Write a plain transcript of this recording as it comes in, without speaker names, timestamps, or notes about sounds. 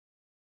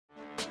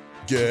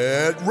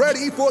Get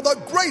ready for the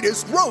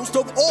greatest roast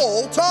of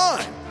all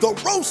time, the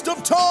Roast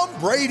of Tom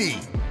Brady,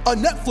 a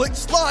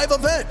Netflix live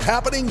event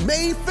happening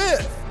May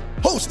 5th.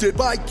 Hosted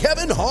by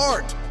Kevin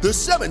Hart, the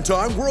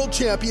 7-time world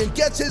champion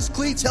gets his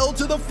cleats held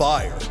to the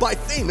fire by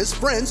famous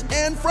friends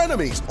and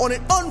frenemies on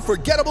an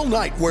unforgettable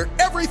night where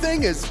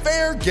everything is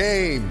fair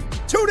game.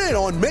 Tune in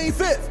on May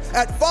 5th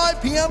at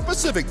 5 p.m.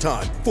 Pacific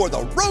time for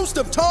the Roast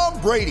of Tom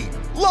Brady,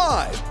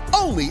 live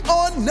only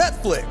on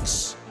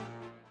Netflix.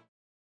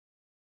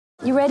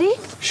 You ready?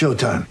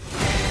 Showtime.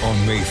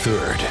 On May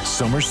 3rd,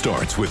 summer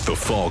starts with The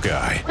Fall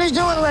Guy. What are you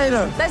doing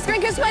later? Let's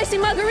drink a spicy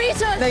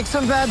margarita. Make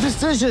some bad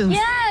decisions.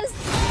 Yes!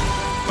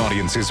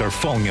 Audiences are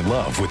falling in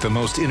love with the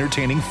most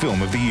entertaining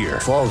film of the year.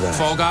 Fall Guy.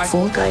 Fall Guy?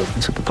 Fall guy.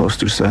 That's what the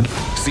poster said.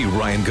 See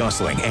Ryan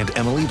Gosling and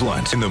Emily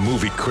Blunt in the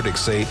movie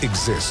critics say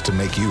exists to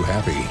make you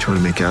happy. Trying to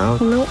make it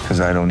out? Nope. Because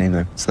I don't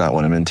either. It's not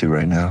what I'm into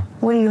right now.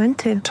 What are you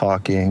into?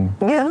 Talking.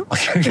 Yeah.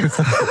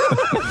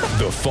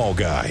 The Fall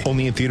Guy.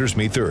 Only in theaters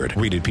May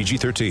 3rd. Rated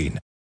PG-13.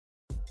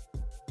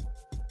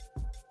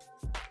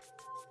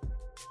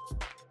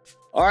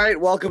 All right,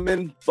 welcome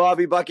in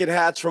Bobby Bucket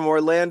Hats from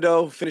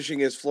Orlando, finishing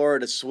his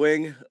Florida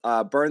swing.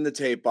 Burn the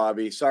tape,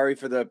 Bobby. Sorry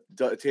for the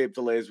tape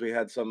delays. We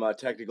had some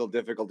technical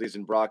difficulties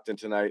in Brockton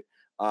tonight,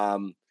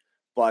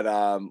 but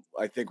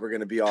I think we're going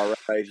to be all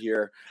right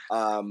here.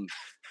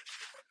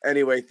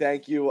 Anyway,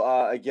 thank you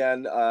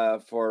again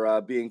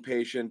for being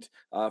patient.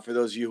 For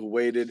those of you who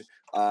waited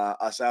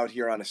us out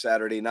here on a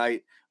Saturday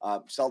night,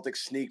 Celtics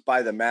sneak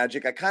by the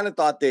Magic. I kind of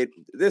thought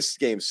this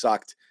game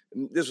sucked.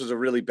 This was a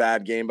really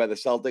bad game by the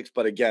Celtics,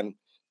 but again,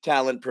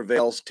 talent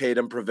prevails,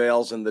 Tatum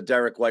prevails, and the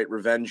Derek White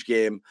revenge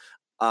game,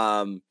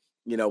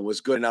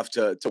 was good enough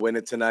to win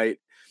it tonight.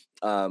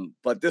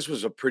 But this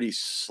was a pretty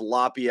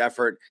sloppy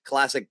effort,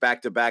 classic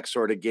back-to-back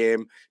sort of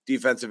game.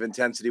 Defensive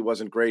intensity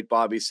wasn't great.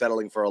 Bobby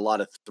settling for a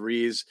lot of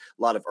threes,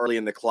 a lot of early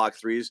in the clock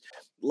threes,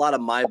 a lot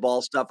of my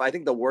ball stuff. I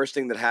think the worst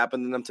thing that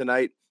happened to them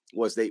tonight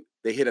was they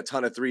hit a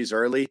ton of threes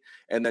early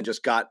and then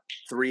just got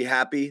three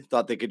happy,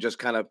 thought they could just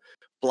kind of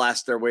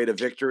blast their way to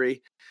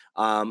victory.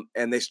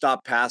 And they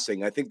stopped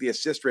passing. I think the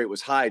assist rate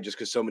was high just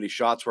because so many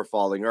shots were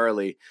falling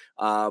early.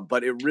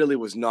 But it really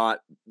was not,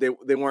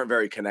 they weren't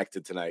very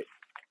connected tonight.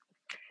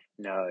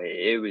 No,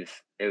 it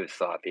was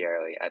sloppy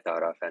early, I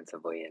thought,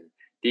 offensively. And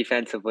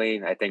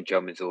defensively, I think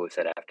Joe Mazzulla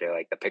said after,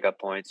 like, the pickup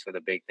points were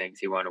the big things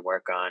he wanted to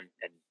work on.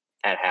 And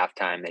at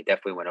halftime, they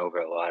definitely went over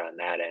a lot on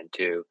that end,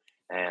 too.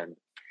 And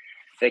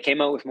they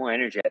came out with more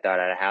energy, I thought,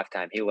 at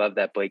halftime. He loved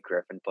that Blake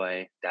Griffin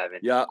play, diving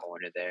into the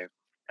corner there.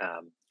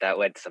 That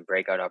led to some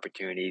breakout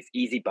opportunities,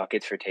 easy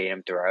buckets for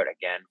Tatum throughout.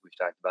 Again, we've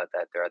talked about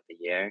that throughout the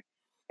year.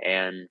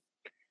 And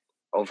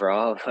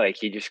overall, like,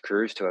 he just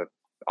cruised to an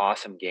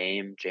awesome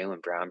game.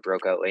 Jaylen Brown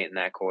broke out late in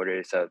that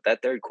quarter. So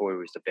that third quarter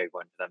was the big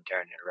one for them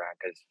turning it around,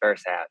 because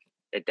first half,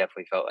 it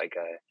definitely felt like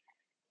a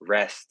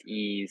rest,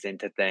 ease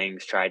into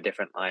things, try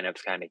different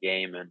lineups kind of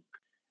game. And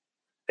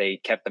they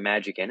kept the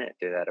magic in it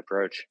through that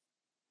approach.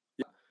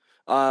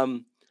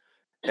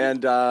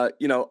 And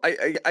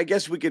I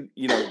guess we could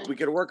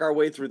work our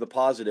way through the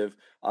positive,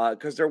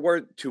 because there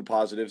were two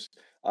positives.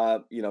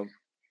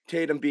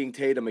 Tatum being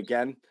Tatum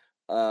again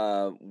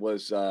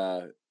was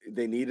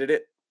they needed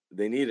it.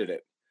 They needed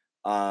it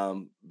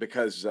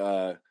because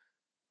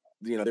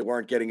they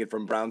weren't getting it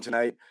from Brown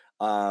tonight.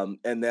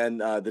 And then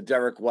the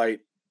Derek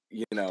White,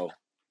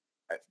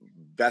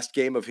 best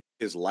game of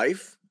his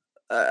life.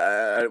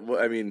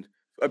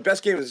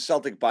 Best game of the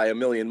Celtic by a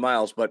million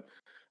miles, but.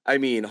 I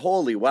mean,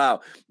 holy wow.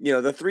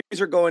 The threes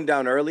are going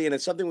down early, and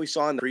it's something we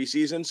saw in the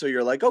preseason. So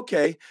you're like,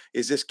 okay,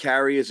 is this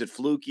carry? Is it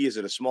fluky? Is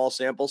it a small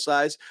sample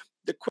size?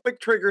 The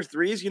quick trigger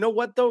threes, you know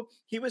what, though?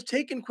 He was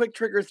taking quick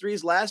trigger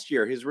threes last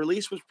year. His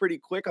release was pretty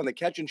quick on the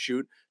catch and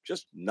shoot.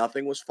 Just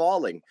nothing was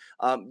falling.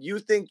 You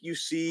think you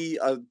see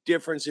a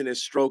difference in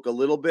his stroke a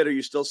little bit? Are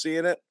you still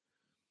seeing it?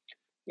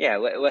 Yeah,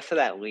 less of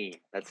that lean.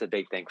 That's the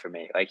big thing for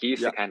me. Like, he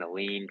used to kind of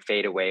lean,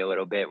 fade away a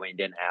little bit when he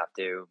didn't have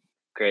to.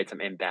 Create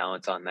some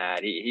imbalance on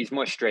that. He's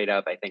more straight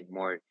up, I think,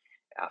 more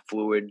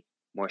fluid,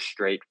 more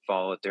straight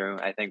follow through,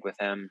 I think, with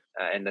him.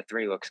 And the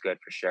three looks good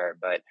for sure.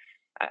 But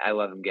I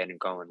love him getting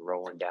going,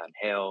 rolling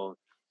downhill.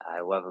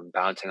 I love him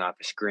bouncing off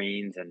the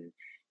screens and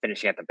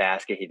finishing at the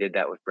basket. He did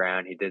that with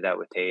Brown. He did that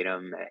with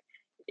Tatum.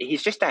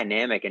 He's just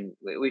dynamic. And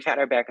we've had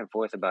our back and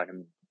forth about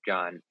him,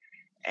 John.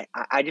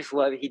 I just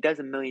love he does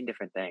a million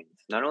different things,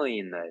 not only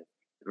in the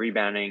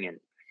rebounding and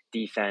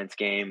defense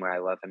game where I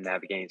love him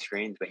navigating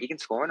screens, but he can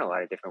score in a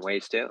lot of different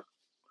ways too.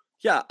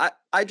 Yeah,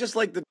 I just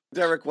like the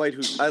Derek White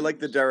who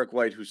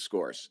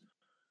scores.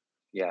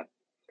 Yeah.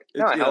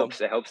 No, it helps.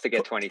 It helps to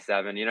get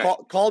 27.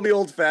 Call me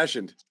old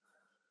fashioned.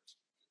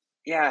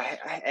 Yeah,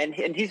 and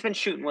he's been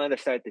shooting well to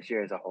start this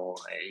year as a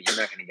whole. You're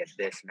not going to get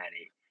this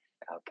many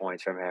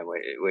points from him,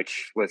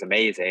 which was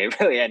amazing.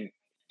 Really, and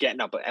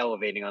getting up,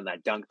 elevating on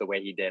that dunk the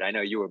way he did. I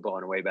know you were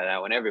blown away by that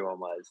one. Everyone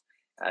was.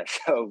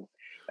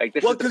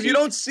 Because you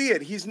don't see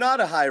it. He's not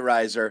a high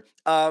riser.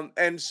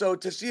 And so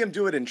to see him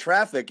do it in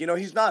traffic,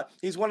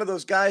 he's one of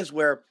those guys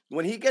where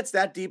when he gets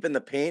that deep in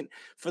the paint,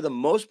 for the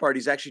most part,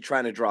 he's actually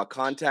trying to draw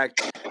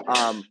contact.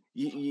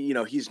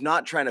 he's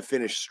not trying to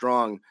finish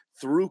strong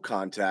through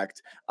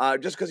contact,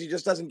 just because he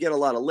just doesn't get a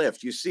lot of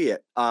lift. You see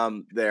it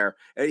there.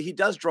 And he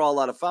does draw a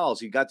lot of fouls.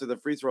 He got to the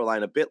free throw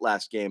line a bit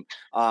last game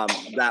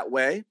that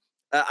way.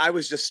 I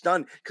was just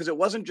stunned because it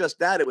wasn't just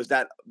that. It was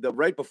that the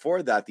right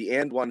before that, the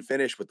and one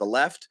finish with the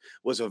left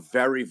was a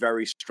very,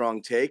 very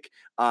strong take.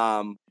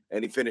 And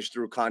he finished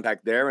through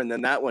contact there. And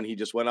then that one, he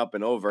just went up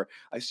and over.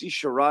 I see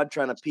Sherrod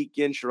trying to peek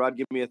in. Sherrod,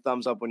 give me a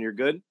thumbs up when you're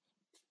good.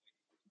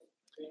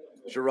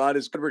 Sherrod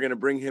is good. We're going to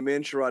bring him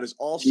in. Sherrod is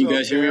also Can you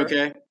guys hear me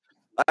okay?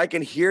 I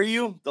can hear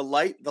you. The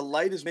light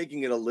is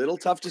making it a little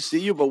tough to see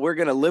you, but we're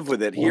going to live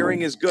with it.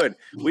 Hearing is good.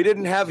 We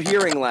didn't have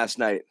hearing last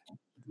night.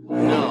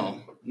 No.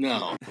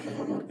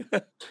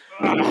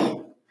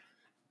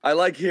 I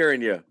like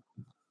hearing you.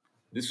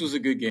 This was a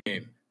good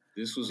game.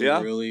 This was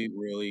a really,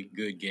 really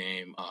good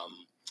game.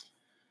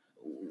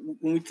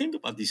 When we think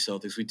about these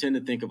Celtics, we tend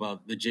to think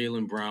about the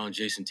Jaylen Brown,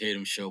 Jason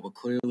Tatum show, but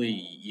clearly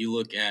you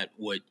look at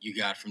what you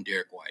got from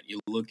Derek White. You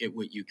look at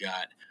what you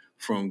got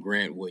from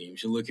Grant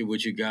Williams. You look at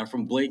what you got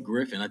from Blake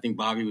Griffin. I think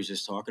Bobby was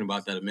just talking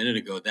about that a minute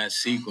ago. That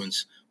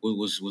sequence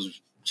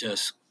was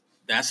just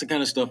 – that's the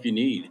kind of stuff you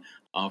need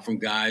from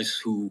guys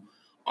who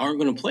aren't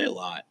going to play a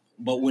lot.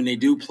 But when they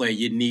do play,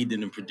 you need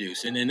them to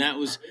produce. And that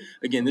was,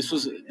 again, this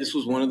was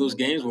one of those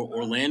games where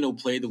Orlando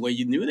played the way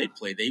you knew they'd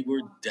play. They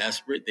were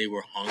desperate. They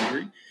were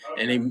hungry.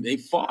 And they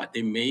fought.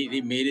 They made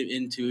it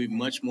into a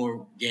much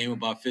more game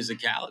about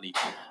physicality.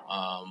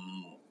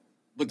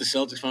 But the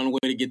Celtics found a way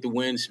to get the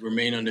wins,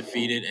 remain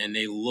undefeated, and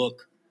they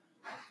look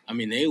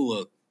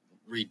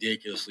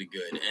ridiculously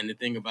good. And the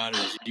thing about it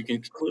is you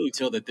can clearly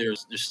tell that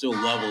there's still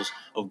levels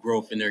of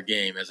growth in their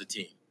game as a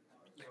team.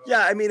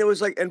 Yeah, I mean, it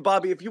was like, and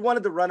Bobby, if you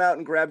wanted to run out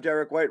and grab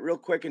Derek White real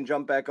quick and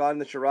jump back on,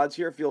 the Sherrod's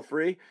here, feel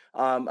free.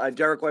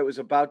 Derek White was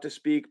about to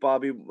speak.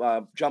 Bobby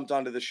jumped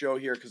onto the show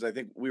here because I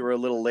think we were a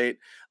little late.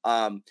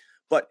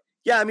 But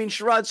yeah, I mean,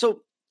 Sherrod,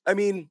 so, I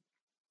mean,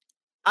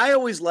 I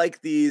always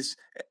like these,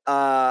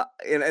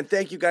 and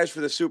thank you guys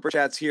for the super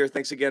chats here.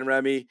 Thanks again,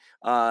 Remy,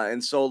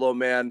 and Solo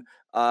Man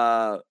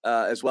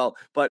as well.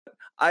 But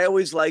I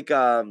always like,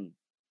 you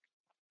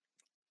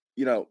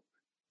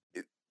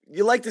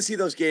like to see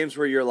those games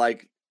where you're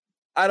like,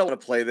 I don't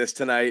want to play this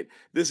tonight.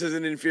 This is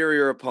an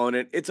inferior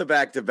opponent. It's a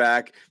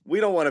back-to-back. We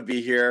don't want to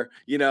be here,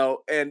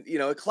 and,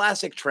 a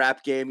classic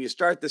trap game. You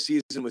start the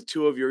season with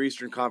two of your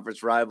Eastern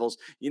Conference rivals.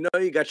 You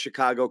got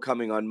Chicago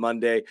coming on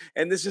Monday,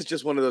 and this is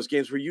just one of those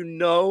games where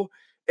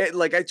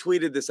like I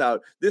tweeted this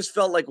out. This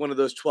felt like one of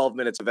those 12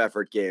 minutes of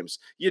effort games.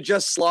 You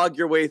just slog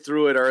your way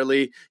through it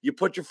early. You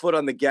put your foot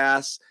on the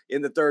gas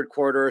in the third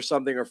quarter or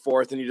something, or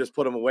fourth, and you just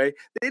put them away.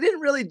 They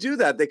didn't really do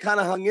that. They kind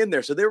of hung in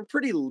there. So they were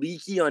pretty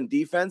leaky on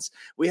defense.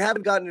 We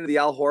haven't gotten into the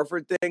Al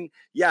Horford thing.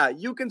 Yeah,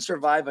 you can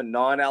survive a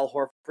non-Al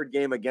Horford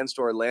game against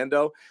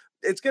Orlando.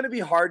 It's going to be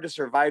hard to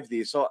survive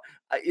these. So,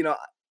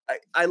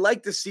 I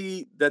like to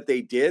see that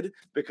they did,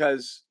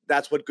 because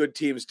that's what good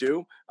teams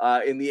do.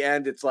 In the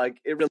end, it's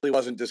like, it really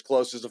wasn't as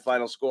close as the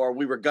final score.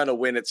 We were going to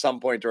win at some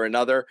point or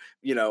another,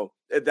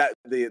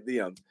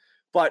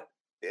 but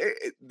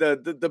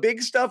the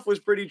big stuff was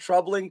pretty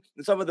troubling.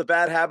 And some of the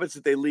bad habits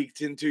that they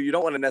leaked into, you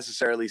don't want to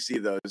necessarily see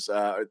those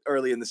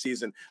early in the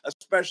season,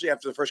 especially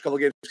after the first couple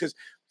of games, because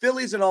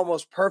Philly's an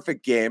almost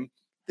perfect game.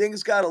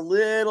 Things got a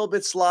little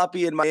bit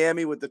sloppy in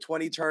Miami with the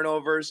 20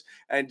 turnovers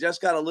and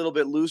just got a little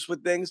bit loose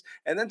with things.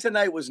 And then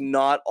tonight was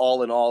not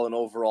all in all an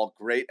overall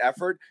great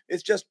effort.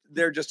 It's just,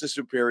 they're just a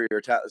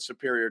superior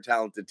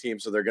talented team.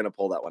 So they're going to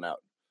pull that one out.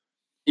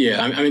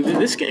 Yeah. I mean,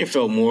 this game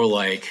felt more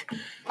like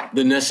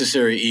the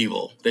necessary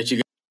evil that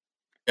you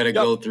got to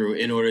go through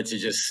in order to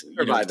just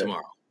survive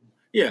tomorrow.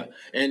 Yeah,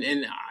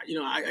 and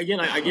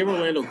I give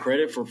Orlando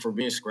credit for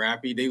being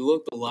scrappy. They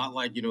looked a lot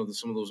like,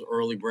 some of those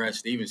early Brad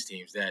Stevens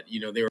teams that,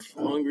 they were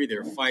hungry, they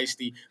were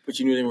feisty, but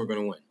you knew they weren't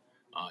going to win.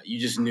 You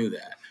just knew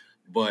that.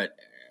 But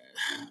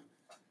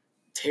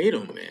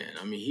Tatum, man,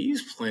 I mean,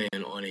 he's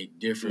playing on a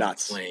different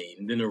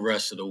plane than the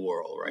rest of the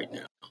world right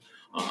now.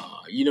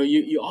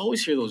 You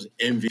always hear those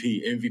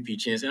MVP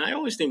chants, and I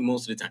always think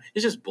most of the time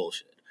it's just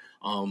bullshit.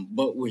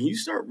 But when you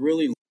start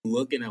really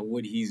looking at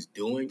what he's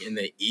doing and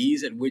the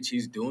ease at which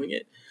he's doing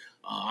it,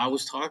 I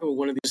was talking with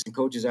one of the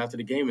coaches after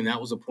the game, and that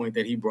was a point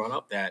that he brought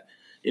up, that,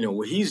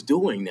 what he's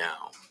doing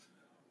now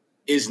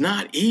is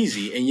not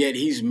easy, and yet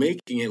he's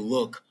making it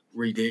look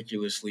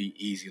ridiculously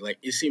easy. Like,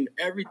 it seemed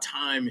every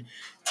time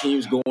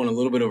teams go on a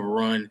little bit of a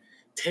run,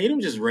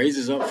 Tatum just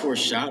raises up for a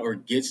shot or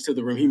gets to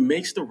the rim. He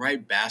makes the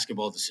right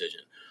basketball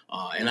decision.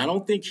 And I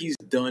don't think he's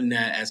done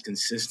that as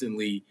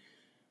consistently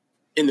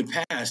in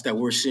the past that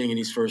we're seeing in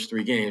these first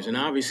three games. And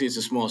obviously it's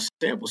a small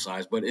sample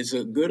size, but it's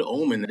a good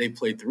omen that they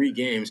played three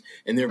games,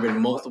 and there have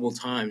been multiple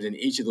times in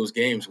each of those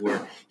games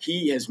where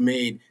he has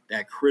made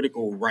that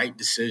critical right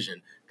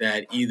decision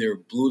that either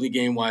blew the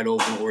game wide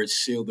open or it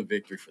sealed the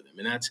victory for them.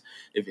 And that's,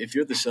 if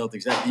you're the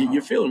Celtics,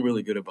 you're feeling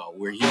really good about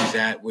where he's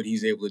at, what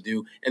he's able to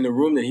do, and the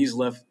room that he's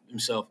left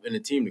himself and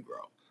the team to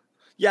grow.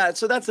 Yeah,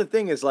 so that's the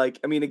thing is, like,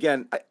 I mean,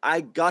 again,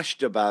 I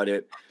gushed about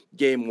it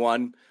game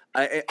one.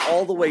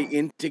 all the way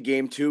into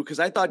game 2, because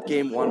I thought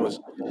game 1 was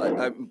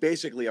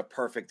basically a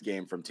perfect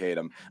game from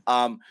Tatum.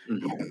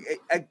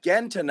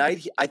 Again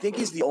tonight, I think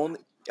he's the only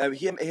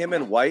him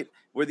and White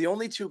were the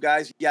only two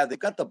guys. Yeah, they've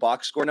got the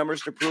box score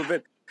numbers to prove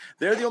it.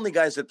 They're the only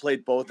guys that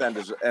played both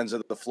ends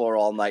of the floor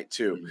all night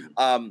too.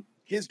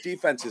 His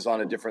defense is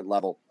on a different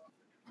level.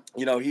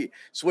 You know, he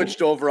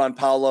switched over on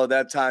Paolo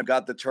that time,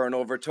 got the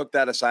turnover, took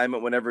that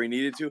assignment whenever he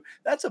needed to.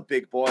 That's a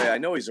big boy. I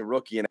know he's a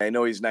rookie and I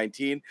know he's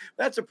 19.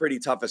 That's a pretty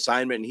tough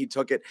assignment, and he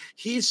took it.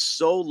 He's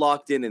so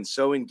locked in and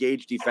so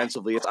engaged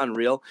defensively. It's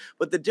unreal.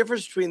 But the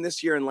difference between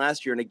this year and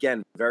last year, and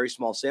again, very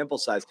small sample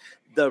size,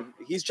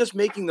 he's just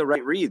making the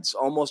right reads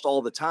almost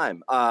all the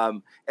time.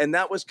 And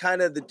that was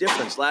kind of the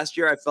difference. Last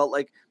year, I felt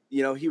like,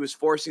 you know, he was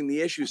forcing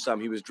the issue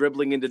some. He was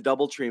dribbling into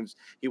double teams.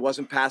 He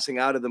wasn't passing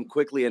out of them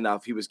quickly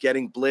enough. He was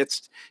getting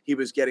blitzed. He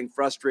was getting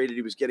frustrated.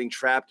 He was getting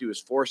trapped. He was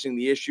forcing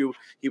the issue.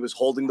 He was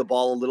holding the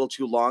ball a little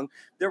too long.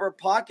 There were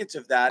pockets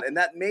of that, and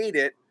that made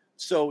it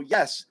so,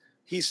 yes,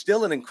 he's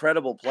still an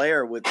incredible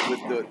player with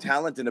the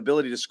talent and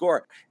ability to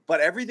score,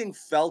 but everything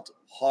felt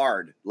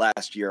hard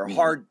last year,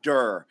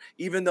 harder.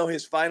 Even though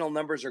his final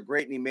numbers are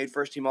great and he made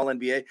first-team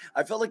All-NBA,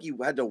 I felt like he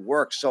had to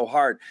work so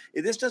hard.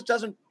 This just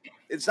doesn't –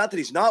 it's not that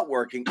he's not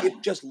working.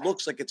 It just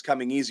looks like it's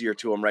coming easier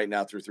to him right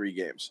now through 3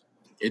 games.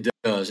 It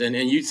does. And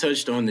you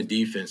touched on the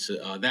defense.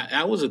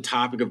 That was a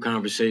topic of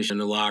conversation in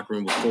the locker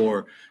room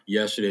before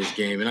yesterday's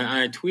game. And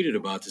I tweeted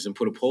about this and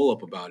put a poll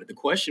up about it. The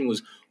question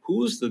was,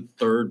 who's the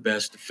third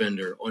best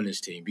defender on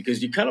this team?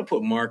 Because you kind of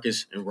put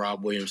Marcus and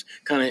Rob Williams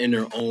kind of in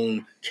their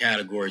own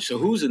category. So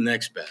who's the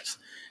next best?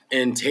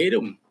 And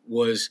Tatum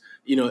was,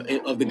 you know,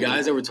 of the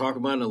guys that we're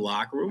talking about in the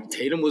locker room,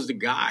 Tatum was the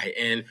guy.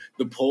 And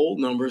the poll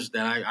numbers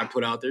that I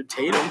put out there,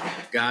 Tatum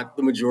got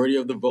the majority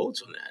of the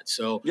votes on that.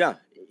 So yeah,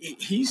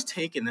 he's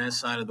taken that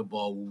side of the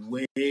ball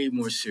way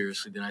more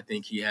seriously than I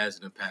think he has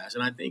in the past.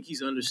 And I think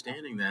he's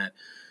understanding that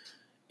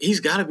he's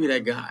got to be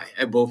that guy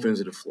at both ends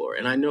of the floor.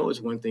 And I know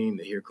it's one thing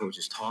to hear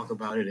coaches talk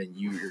about it and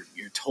you're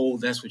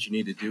told that's what you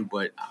need to do.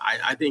 But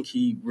I think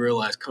he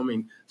realized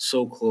coming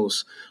so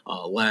close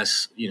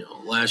last year,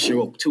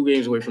 2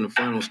 games away from the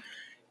finals,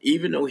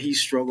 even though he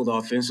struggled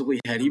offensively,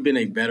 had he been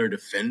a better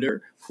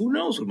defender, who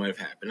knows what might have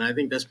happened. And I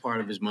think that's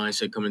part of his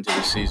mindset coming into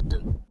the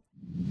season.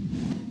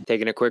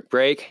 Taking a quick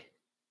break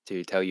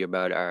to tell you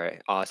about our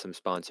awesome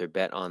sponsor,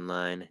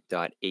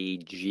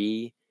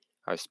 betonline.ag,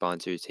 our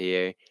sponsors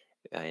here.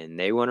 And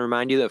they want to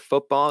remind you that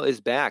football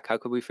is back. How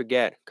could we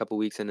forget? A couple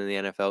weeks into the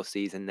NFL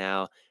season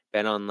now,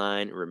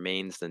 BetOnline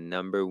remains the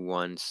number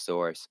one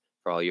source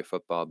for all your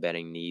football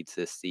betting needs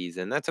this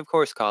season. That's, of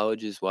course,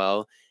 college as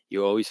well.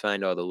 You always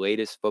find all the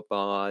latest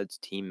football odds,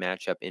 team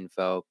matchup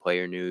info,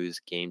 player news,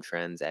 game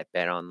trends at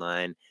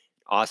BetOnline.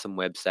 Awesome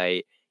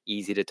website,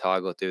 easy to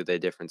toggle through the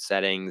different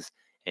settings,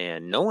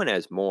 and no one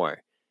has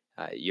more.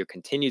 Your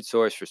continued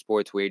source for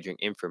sports wagering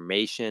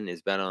information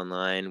is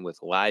BetOnline with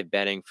live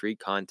betting, free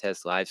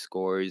contests, live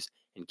scores,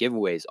 and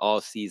giveaways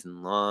all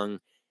season long.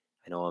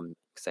 I know I'm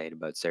excited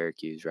about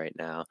Syracuse right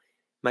now.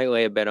 Might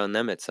lay a bet on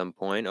them at some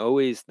point.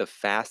 Always the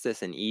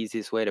fastest and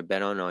easiest way to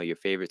bet on all your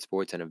favorite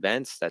sports and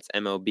events. That's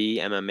MLB,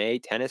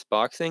 MMA, tennis,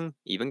 boxing,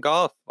 even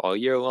golf all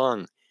year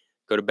long.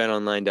 Go to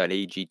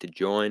betonline.ag to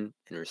join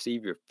and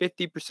receive your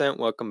 50%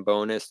 welcome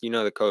bonus. You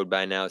know the code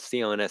by now,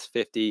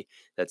 CLNS50.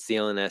 That's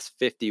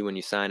CLNS50 when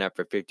you sign up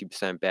for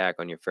 50% back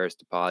on your first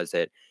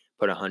deposit.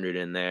 Put 100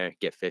 in there,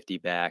 get 50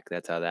 back.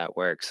 That's how that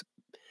works.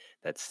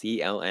 That's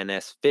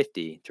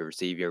CLNS50 to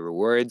receive your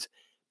rewards.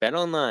 Bet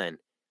online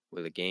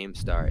where the game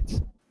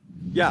starts.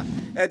 Yeah,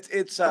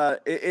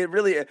 it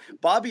really,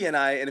 Bobby and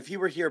I, and if he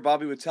were here,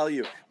 Bobby would tell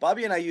you,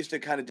 Bobby and I used to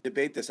kind of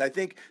debate this. I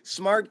think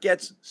Smart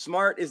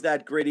is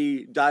that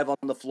gritty, dive on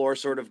the floor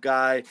sort of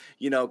guy,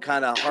 you know,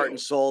 kind of heart and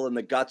soul and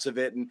the guts of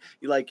it. And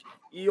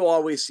you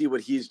always see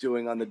what he's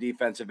doing on the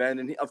defensive end.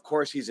 And of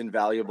course he's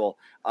invaluable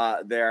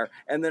there.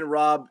 And then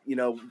Rob,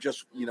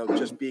 just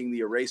being the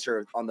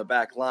eraser on the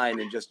back line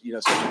and just,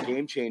 such a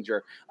game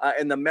changer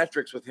and the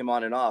metrics with him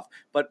on and off.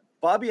 But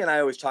Bobby and I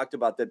always talked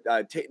about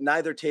that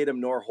neither Tatum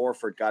nor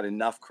Horford got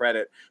enough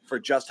credit for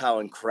just how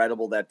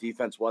incredible that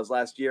defense was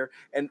last year.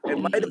 And it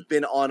might have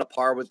been on a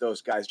par with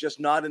those guys,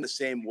 just not in the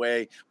same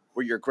way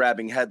where you're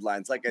grabbing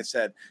headlines. Like I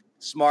said,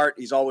 Smart,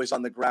 he's always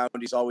on the ground.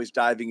 He's always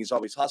diving. He's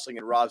always hustling.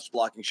 And Rob's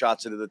blocking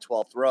shots into the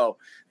 12th row.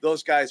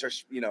 Those guys are,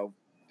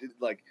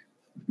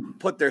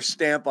 put their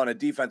stamp on a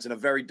defense in a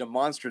very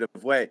demonstrative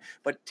way.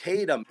 But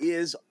Tatum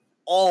is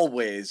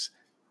always,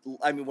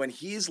 when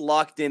he's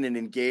locked in and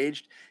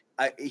engaged,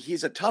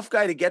 he's a tough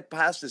guy to get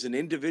past as an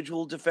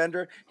individual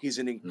defender. He's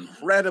an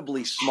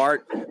incredibly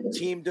smart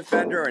team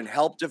defender and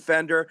help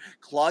defender,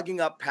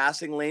 clogging up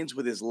passing lanes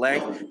with his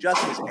length,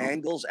 just his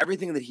angles,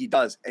 everything that he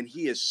does. And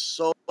he is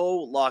so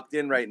locked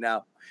in right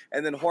now.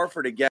 And then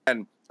Horford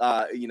again,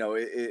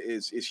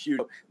 is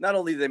huge. Not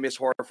only did they miss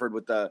Horford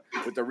with the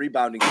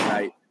rebounding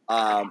tonight,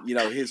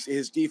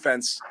 his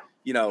defense,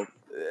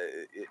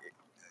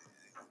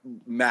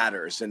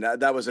 matters. And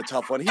that was a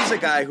tough one. He's a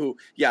guy who,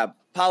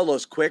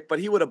 Paolo's quick, but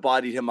he would have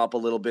bodied him up a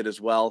little bit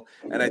as well.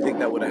 And I think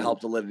that would have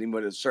helped a little. He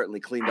would have certainly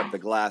cleaned up the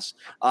glass.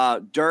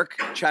 Dirk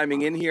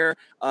chiming in here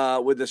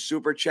with the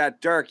super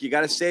chat. Dirk, you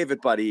got to save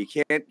it, buddy. You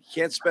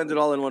can't spend it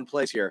all in one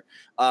place here.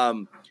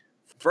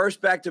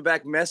 First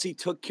back-to-back, Messi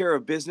took care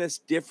of business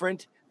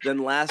different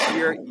than last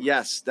year.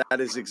 Yes, that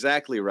is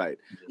exactly right.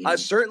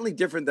 Certainly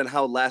different than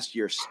how last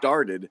year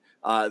started.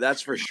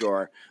 That's for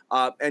sure.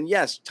 And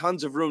yes,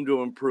 tons of room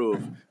to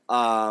improve.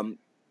 I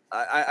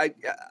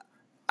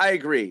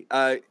agree.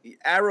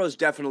 Arrow's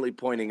definitely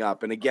pointing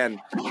up. And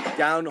again,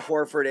 down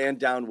Horford and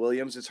down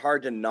Williams, it's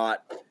hard to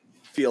not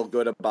feel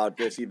good about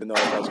this, even though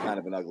it was kind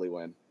of an ugly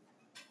win.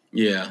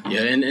 Yeah,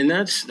 and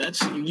that's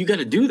you got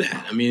to do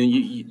that. I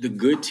mean, the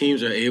good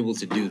teams are able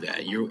to do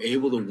that. You're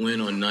able to win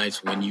on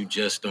nights when you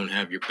just don't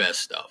have your best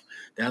stuff.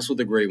 That's what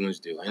the great ones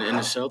do, and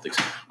the Celtics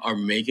are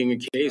making a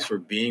case for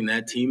being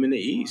that team in the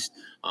East.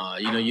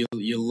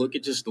 You look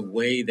at just the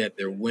way that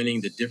they're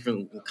winning, the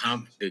different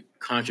the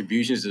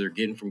contributions that they're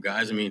getting from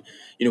guys. I mean,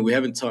 we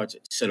haven't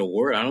said a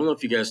word. I don't know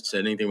if you guys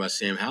said anything about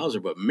Sam Hauser,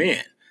 but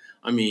man,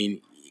 I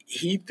mean,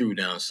 he threw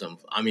down some.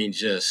 I mean,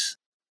 just.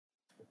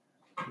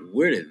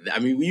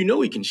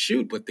 He can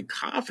shoot, but the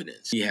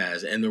confidence he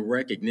has and the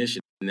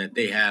recognition that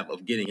they have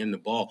of getting him the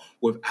ball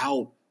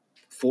without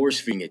force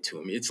feeding it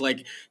to him. It's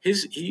like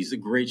he's a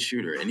great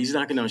shooter, and he's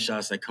knocking down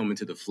shots that come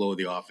into the flow of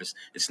the offense.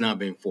 It's not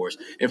being forced.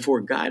 And for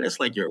a guy that's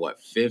like your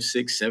fifth,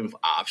 sixth, seventh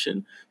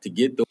option to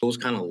get those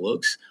kind of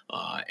looks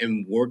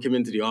and work him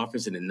into the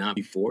offense and then not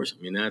be forced,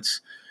 I mean,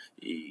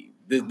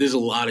 there's a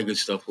lot of good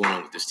stuff going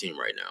on with this team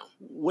right now.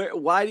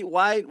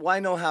 Why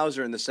no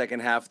Hauser in the second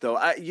half, though?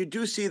 You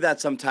do see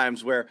that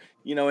sometimes where,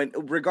 and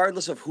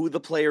regardless of who the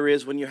player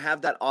is, when you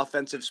have that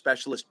offensive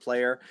specialist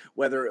player,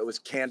 whether it was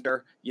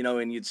Cantor,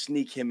 and you'd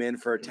sneak him in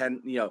for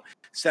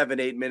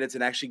 7-8 minutes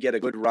and actually get a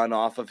good run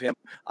off of him,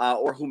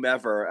 or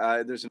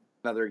whomever. There's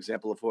another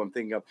example of who I'm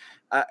thinking of.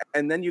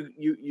 And then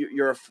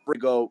you're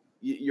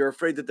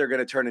afraid that they're going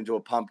to turn into a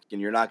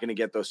pumpkin. You're not going to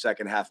get those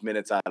second half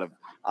minutes out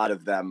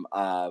of them.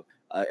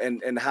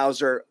 And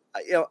Hauser,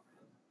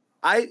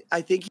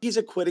 I think he's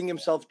acquitting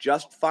himself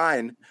just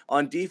fine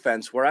on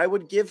defense, where I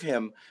would give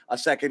him a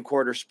second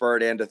quarter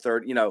spurt and a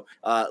third,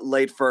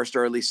 late first,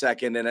 early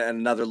second, and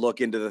another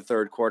look into the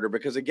third quarter,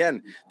 because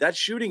again, that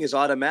shooting is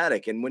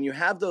automatic. And when you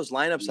have those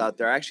lineups out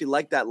there, I actually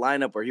like that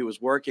lineup where he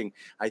was working.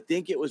 I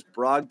think it was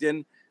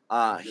Brogdon,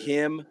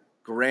 him,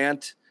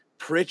 Grant,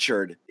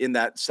 Pritchard in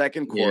that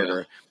second quarter.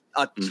 Yeah.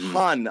 A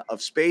ton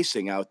of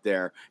spacing out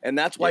there. And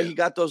that's why he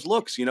got those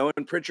looks,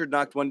 and Pritchard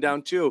knocked one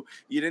down too.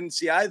 You didn't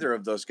see either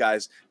of those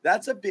guys.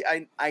 That's a big,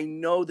 I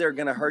know they're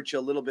going to hurt you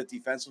a little bit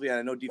defensively. And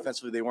I know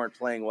defensively they weren't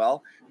playing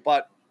well,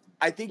 but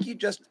I think you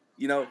just,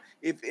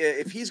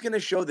 if he's going to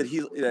show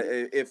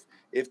that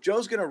if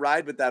Joe's going to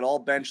ride with that all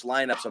bench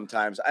lineup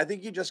sometimes, I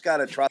think you just got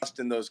to trust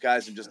in those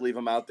guys and just leave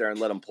them out there and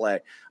let them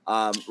play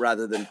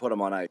rather than put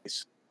them on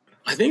ice.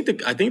 I think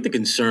the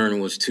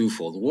concern was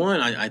twofold. One,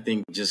 I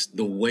think just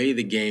the way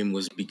the game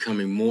was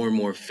becoming more and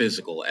more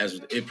physical as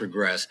it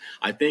progressed.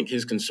 I think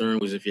his concern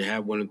was if you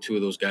have one or two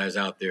of those guys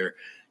out there,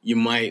 you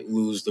might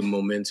lose the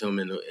momentum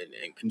and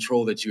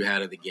control that you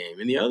had of the game.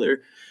 And the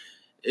other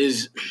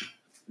is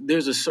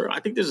there's a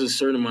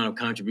certain amount of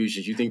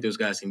contributions you think those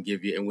guys can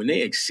give you, and when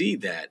they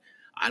exceed that,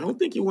 I don't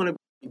think you want to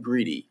be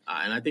greedy.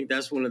 And I think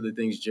that's one of the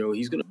things, Joe.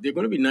 They're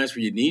going to be nice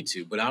where you need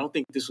to, but I don't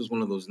think this was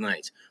one of those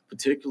nights,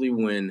 particularly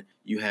when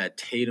you had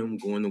Tatum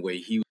going the way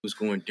he was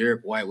going.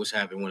 Derek White was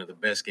having one of the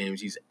best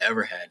games he's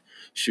ever had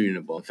shooting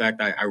the ball. In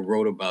fact, I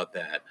wrote about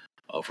that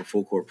for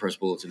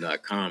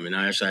FullCourtPressBulletin.com, and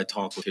I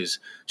talked with his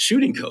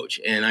shooting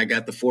coach, and I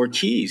got the 4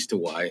 keys to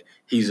why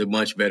he's a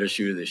much better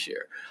shooter this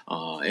year.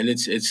 And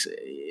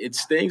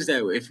it's things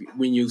that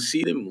when you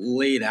see them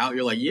laid out,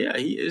 you're like, yeah,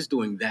 he is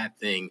doing that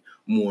thing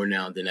more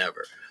now than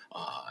ever.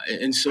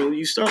 And so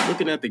you start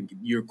looking at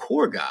your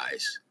core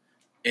guys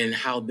and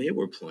how they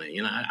were playing.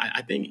 And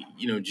I think,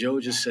 Joe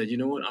just said, you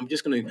know what,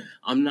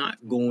 I'm not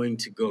going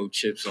to go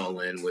chips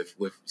all in with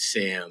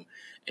Sam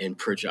and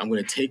Pritchard. I'm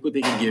going to take what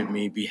they can give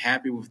me, be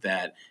happy with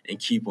that, and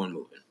keep on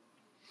moving.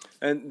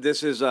 And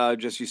this is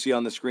just you see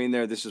on the screen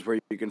there. This is where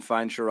you can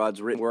find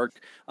Sherrod's written work,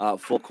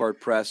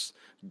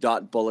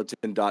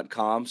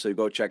 fullcourtpress.bulletin.com. So you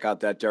go check out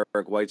that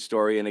Derek White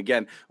story. And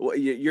again,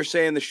 you're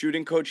saying the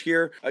shooting coach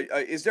here.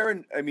 Is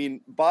there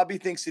Bobby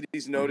thinks that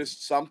he's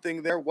noticed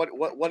something there.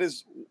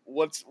 What's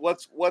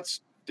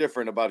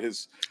different about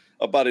his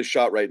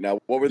shot right now?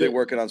 What were they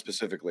working on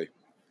specifically?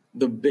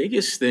 The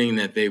biggest thing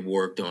that they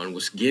worked on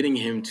was getting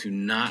him to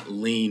not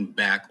lean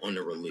back on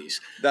the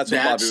release. That's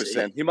what Bobby was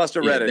saying. He must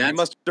have read it. He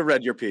must have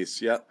read your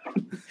piece. Yeah.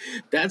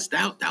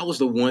 That was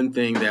the one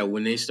thing that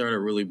when they started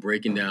really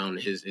breaking down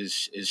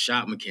his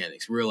shot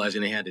mechanics,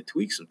 realizing they had to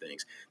tweak some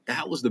things,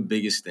 that was the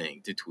biggest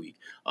thing to tweak.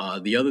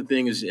 The other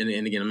thing is, and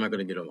again, I'm not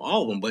going to get on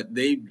all of them, but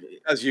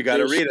as you got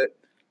to read it.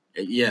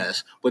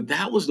 Yes. But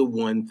that was the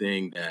one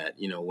thing that,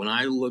 when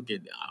I look at,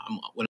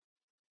 when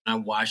I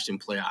watched him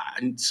play,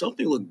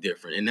 something looked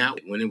different. And now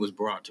when it was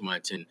brought to my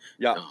attention,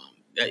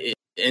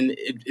 and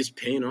it's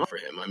paying off for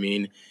him. I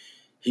mean,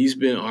 he's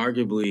been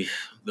arguably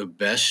the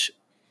best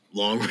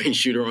long-range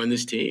shooter on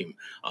this team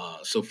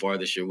so far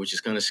this year, which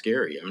is kind of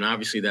scary. I mean,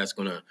 obviously that's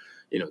going to,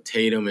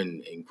 Tatum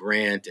and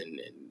Grant and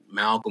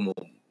Malcolm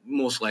will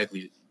most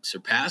likely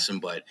surpass him,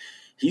 but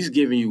he's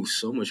giving you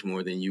so much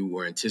more than you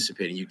were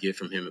anticipating you get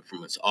from him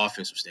from its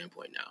offensive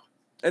standpoint now.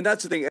 And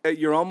that's the thing.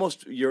 You're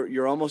almost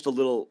a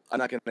little. I'm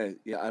not gonna.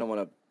 I don't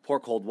want to pour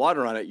cold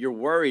water on it. You're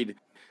worried,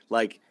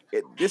 like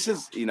this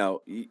is. You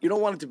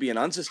don't want it to be an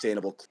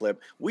unsustainable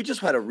clip. We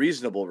just had a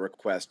reasonable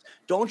request.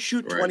 Don't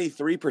shoot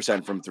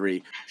 23% from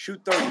three.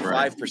 Shoot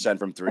 35%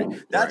 from three.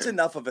 That's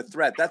enough of a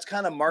threat. That's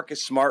kind of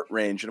Marcus Smart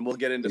range, and we'll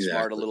get into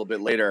Smart a little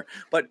bit later.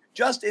 But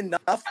just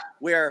enough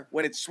where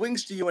when it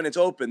swings to you and it's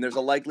open, there's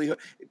a likelihood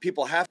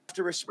people have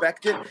to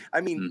respect it.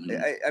 I mean,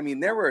 I mean,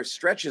 there were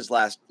stretches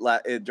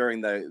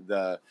during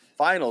the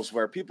finals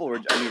where people were.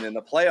 I mean, in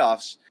the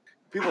playoffs,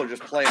 people were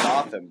just playing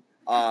off him.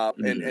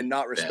 And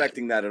not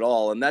respecting that at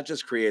all. And that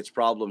just creates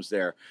problems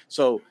there.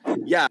 So,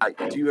 yeah,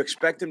 do you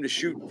expect him to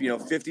shoot,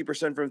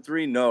 50% from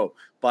three? No.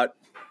 But,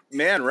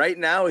 man, right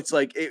now it's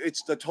like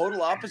it's the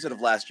total opposite of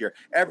last year.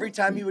 Every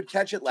time he would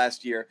catch it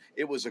last year,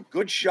 it was a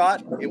good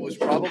shot. It was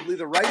probably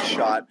the right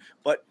shot.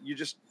 But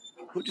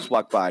who just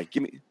walked by?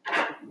 Give me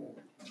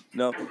 –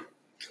 no.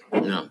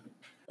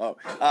 Oh,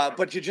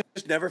 but you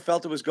just never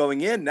felt it was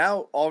going in.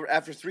 Now,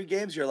 after 3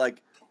 games, you're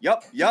like,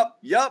 Yep.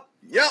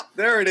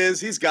 There it is.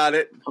 He's got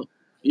it.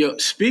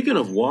 Speaking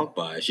of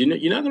walk-bys, you're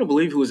not going to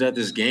believe who was at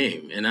this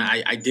game, and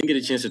I didn't get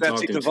a chance to talk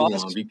to him too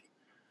long.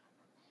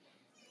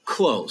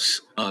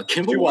 Close.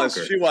 Kemba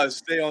Walker. She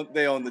was. They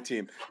own the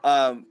team.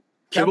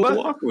 Kemba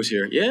Walker was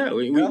here. Yeah,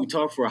 we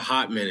talked for a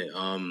hot minute.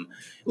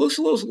 Looks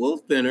a little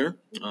thinner.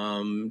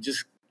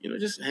 Just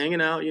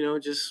hanging out.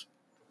 Just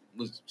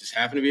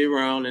happened to be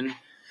around and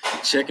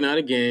checking out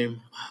a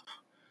game.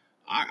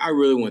 I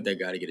really want that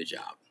guy to get a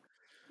job.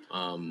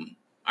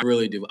 I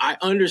really do. I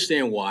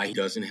understand why he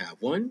doesn't have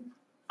one.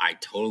 I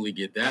totally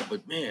get that.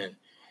 But, man,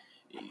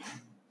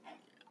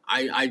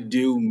 I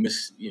do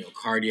miss,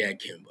 cardiac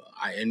Kemba.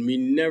 We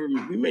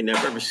may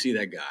never ever see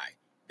that guy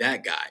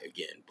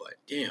again. But,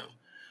 damn,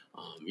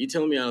 you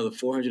telling me out of the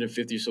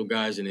 450 or so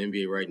guys in the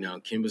NBA right now,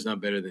 Kemba's not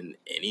better than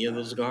any of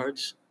those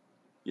guards?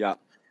 Yeah.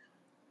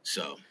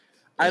 So.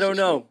 I don't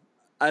know.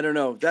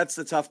 That's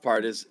the tough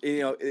part is,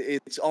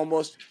 it's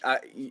almost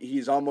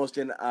he's almost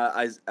in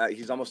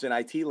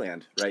IT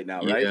land right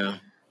now, right?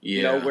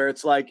 Yeah. Where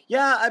it's like,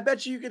 I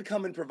bet you could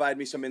come and provide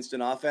me some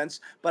instant offense,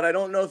 but I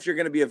don't know if you're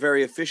going to be a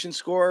very efficient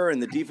scorer, and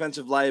the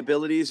defensive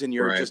liabilities and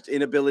your just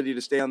inability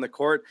to stay on the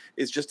court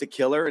is just a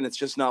killer, and it's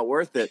just not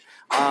worth it.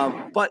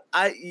 But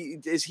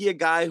is he a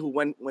guy who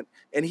when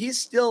and he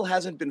still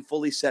hasn't been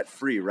fully set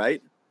free,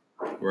 right?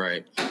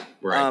 Right.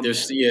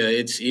 It's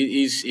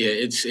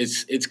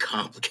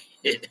complicated.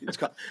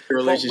 The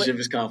relationship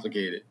is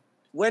complicated.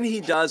 When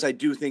he does, I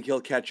do think he'll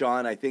catch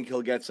on. I think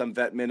he'll get some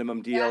vet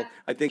minimum deal.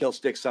 I think he'll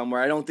stick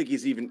somewhere. I don't think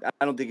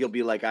he'll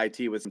be like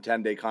IT with some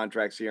 10-day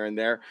contracts here and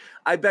there.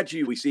 I bet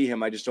you we see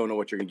him. I just don't know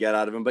what you're going to get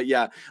out of him. But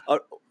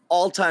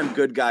all-time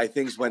good guy.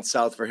 Things went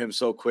south for him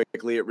so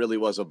quickly. It really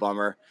was a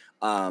bummer.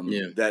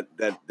 That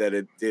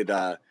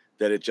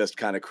it just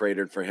kind of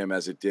cratered for him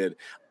as it did.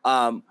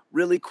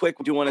 Really quick,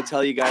 we do want to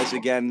tell you guys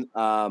again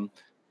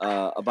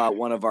about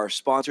one of our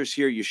sponsors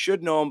here. You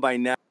should know them by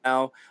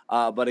now.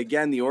 But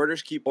again, the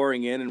orders keep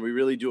pouring in, and we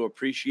really do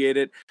appreciate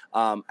it.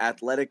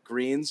 Athletic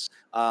Greens.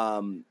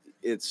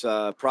 It's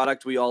a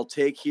product we all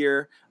take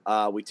here.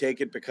 We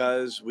take it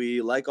because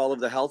we like all of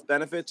the health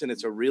benefits, and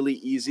it's a really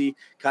easy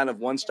kind of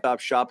one-stop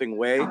shopping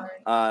way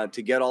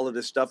to get all of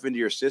this stuff into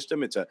your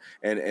system. It's a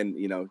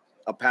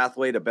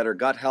pathway to better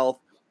gut health,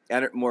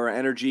 more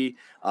energy,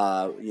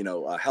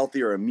 a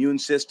healthier immune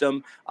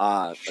system.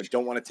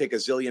 Don't want to take a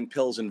zillion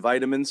pills and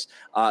vitamins.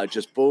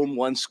 Just boom,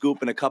 1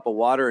 scoop in a cup of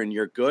water and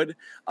you're good.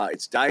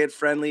 It's diet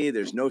friendly.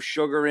 There's no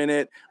sugar in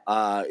it.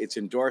 It's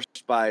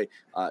endorsed by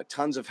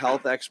tons of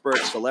health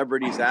experts,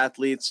 celebrities,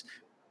 athletes.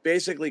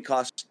 Basically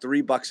costs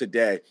 $3 a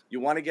day. You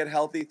want to get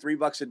healthy,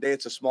 $3 a day.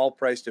 It's a small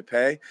price to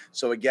pay.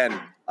 So again,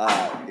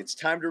 it's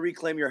time to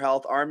reclaim your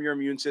health, arm your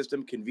immune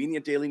system,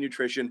 convenient daily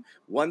nutrition,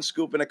 1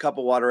 scoop in a cup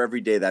of water every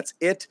day. That's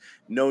it.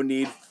 No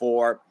need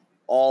for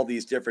all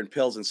these different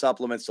pills and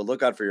supplements to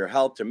look out for your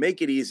health. To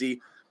make it easy,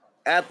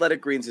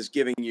 Athletic Greens and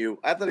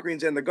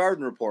the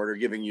Garden Report are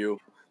giving you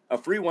a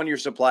free 1-year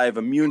supply of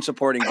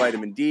immune-supporting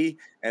vitamin D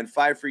and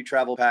 5 free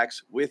travel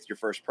packs with your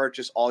first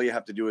purchase. All you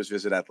have to do is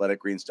visit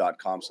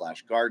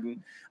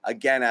athleticgreens.com/garden.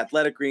 Again,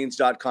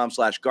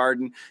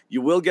 athleticgreens.com/garden.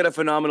 You will get a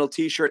phenomenal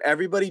T-shirt.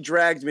 Everybody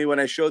dragged me when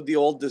I showed the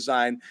old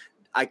design.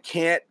 I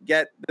can't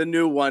get the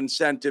new one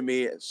sent to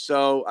me,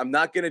 so I'm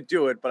not going to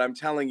do it, but I'm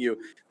telling you,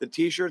 the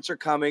T-shirts are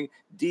coming.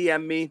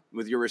 DM me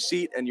with your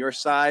receipt and your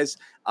size.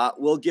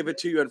 We'll give it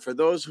to you. And for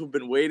those who've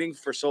been waiting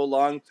for so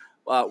long,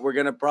 we're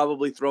going to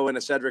probably throw in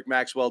a Cedric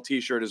Maxwell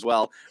T-shirt as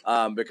well,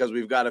 because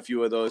we've got a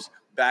few of those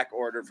back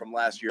ordered from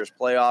last year's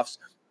playoffs.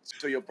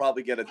 So you'll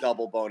probably get a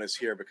double bonus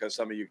here because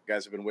some of you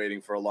guys have been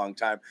waiting for a long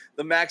time.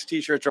 The Max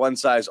t-shirts are one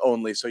size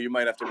only, so you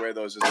might have to wear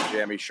those as a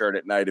jammy shirt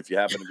at night if you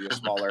happen to be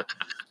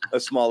a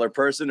smaller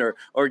person,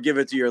 or give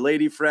it to your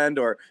lady friend,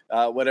 or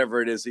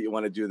whatever it is that you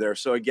want to do there.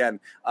 So again,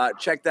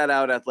 check that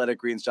out,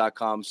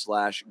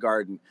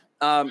 athleticgreens.com/garden.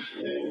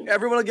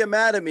 Everyone will get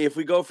mad at me if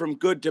we go from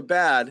good to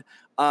bad.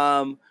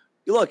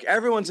 Look,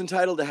 everyone's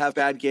entitled to have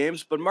bad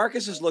games, but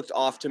Marcus has looked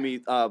off to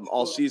me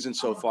all season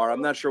so far.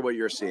 I'm not sure what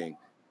you're seeing.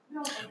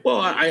 Well,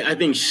 I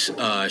think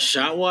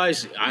shot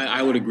wise,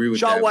 I would agree with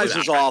that. Shot wise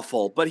is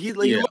awful, but he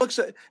looks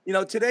at,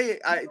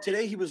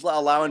 today he was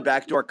allowing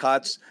backdoor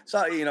cuts.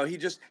 So he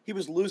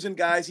was losing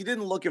guys. He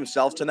didn't look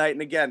himself tonight.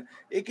 And again,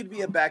 it could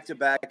be a back to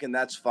back, and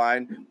that's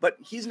fine. But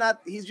he's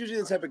usually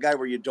the type of guy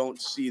where you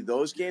don't see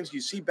those games. You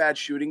see bad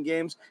shooting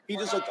games. He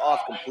just looked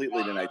off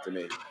completely tonight to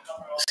me.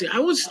 See,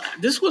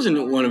 this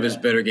wasn't one of his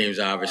better games,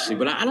 obviously,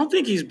 but I don't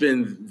think he's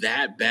been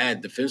that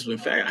bad defensively. In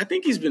fact, I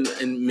think he's been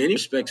in many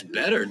respects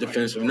better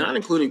defensively, not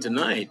including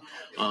tonight.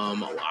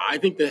 I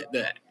think that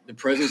the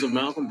presence of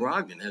Malcolm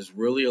Brogdon has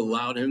really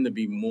allowed him to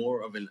be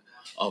more of an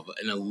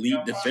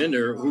elite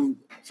defender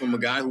from a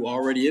guy who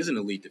already is an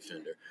elite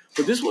defender.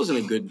 But this wasn't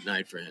a good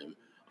night for him,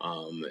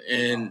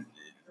 and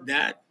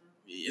that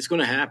it's going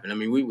to happen. I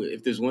mean,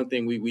 if there's one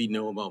thing we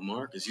know about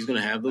Marcus, he's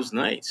going to have those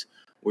nights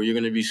where you're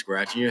going to be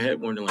scratching your head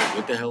wondering, like,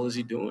 what the hell is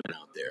he doing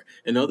out there?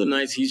 And other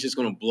nights, he's just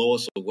going to blow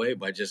us away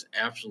by just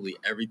absolutely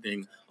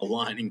everything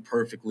aligning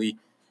perfectly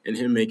and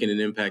him making an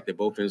impact at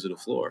both ends of the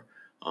floor.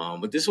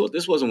 But this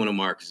wasn't one of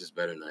Marcus's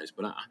better nights.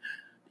 But,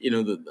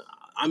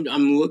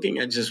 I'm looking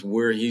at just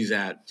where he's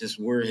at, just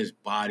where his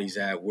body's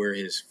at, where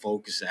his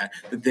focus at,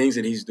 the things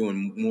that he's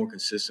doing more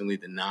consistently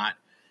than not.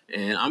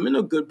 And I'm in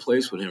a good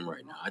place with him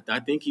right now. I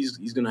think he's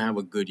going to have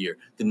a good year.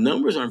 The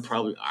numbers I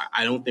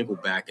don't think will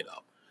back it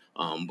up.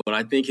 But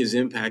I think his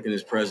impact and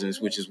his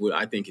presence, which is what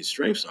I think his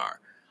strengths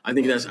are, I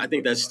think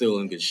that's still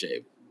in good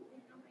shape.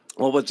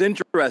 Well, what's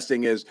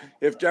interesting is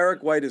if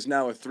Derek White is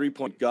now a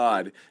three-point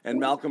god and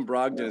Malcolm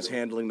Brogdon is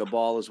handling the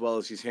ball as well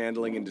as he's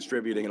handling and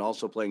distributing and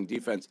also playing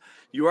defense,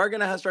 you are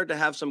going to start to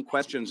have some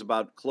questions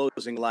about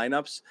closing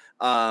lineups.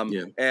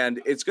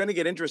 And it's going to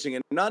get interesting,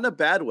 and not in a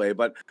bad way,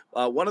 but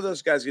one of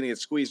those guys is going to get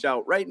squeezed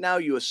out. Right now,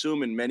 you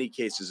assume in many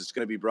cases it's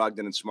going to be Brogdon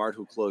and Smart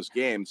who close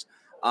games.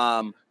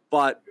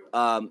 But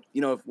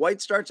if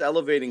White starts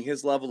elevating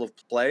his level of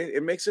play,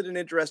 it makes it an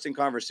interesting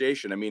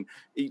conversation. I mean,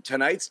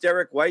 tonight's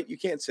Derek White, you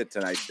can't sit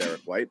tonight's Derek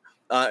White.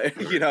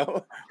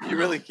 You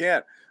really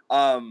can't.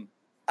 To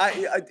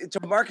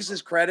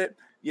Marcus's credit,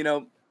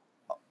 I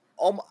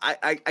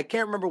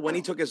can't remember when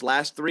he took his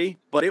last three,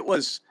 but he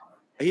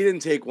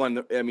didn't take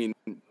one. I mean,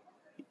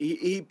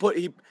 he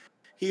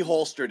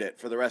holstered it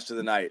for the rest of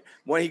the night.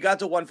 When he got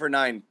to 1 for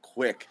 9,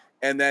 quick.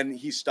 And then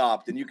he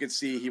stopped, and you could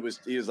see he was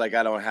like,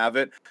 I don't have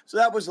it. So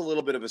that was a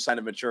little bit of a sign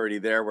of maturity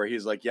there, where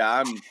he's like,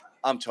 yeah,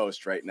 I'm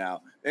toast right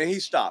now. And he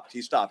stopped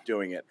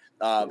toing it.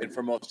 And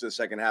for most of the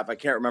second half, I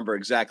can't remember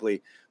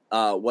exactly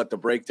what the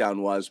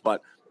breakdown was,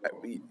 but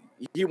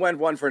he went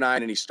 1 for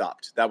 9 and he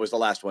stopped. That was the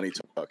last one he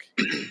took.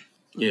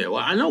 Yeah,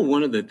 well, I know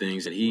one of the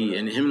things that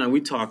him and I,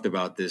 we talked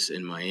about this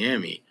in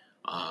Miami.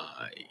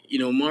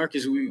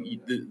 Marcus,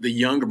 the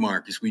younger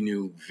Marcus, we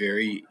knew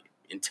very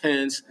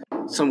intense,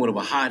 somewhat of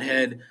a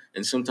hothead,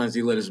 and sometimes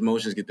he let his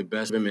emotions get the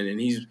best of him, and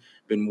he's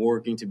been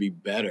working to be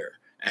better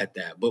at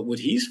that. But what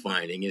he's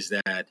finding is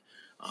that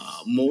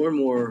more and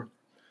more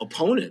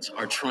opponents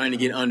are trying to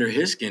get under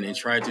his skin and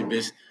try to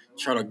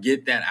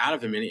get that out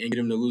of him and get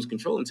him to lose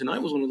control. And tonight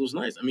was one of those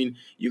nights. I mean,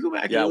 you go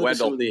back and look at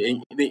some of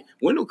the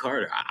Wendell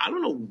Carter. I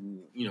don't know,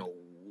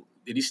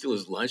 did he steal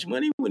his lunch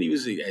money when he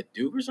was at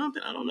Duke or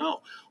something? I don't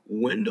know.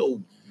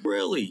 Wendell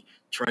really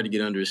tried to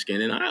get under his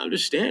skin, and I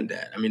understand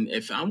that. I mean,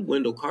 if I'm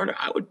Wendell Carter,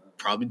 I would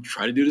probably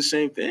try to do the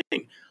same thing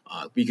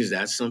because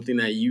that's something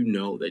that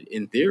that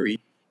in theory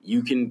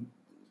you can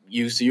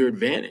use to your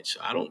advantage.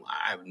 I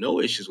have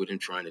no issues with him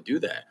trying to do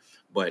that,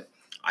 but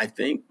I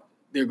think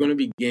there are going to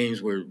be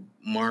games where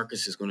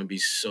Marcus is going to be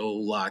so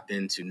locked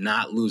into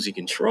not losing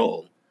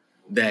control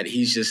that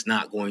he's just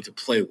not going to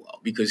play well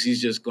because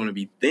he's just going to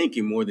be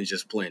thinking more than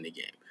just playing the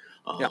game.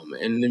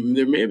 And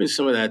there may have been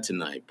some of that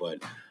tonight, but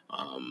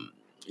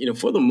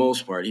for the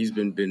most part, he's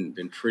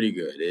been pretty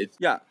good.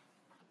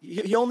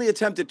 He only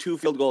attempted 2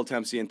 field goal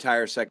attempts the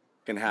entire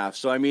second half.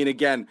 So, I mean,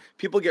 again,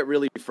 people get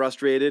really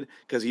frustrated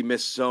because he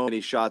missed so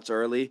many shots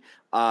early.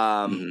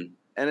 And,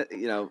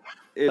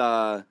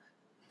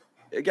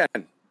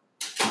 again,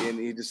 and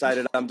he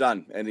decided I'm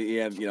done. And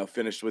he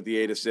finished with the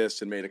 8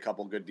 assists and made a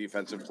couple good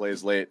defensive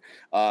plays late.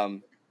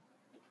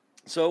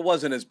 So it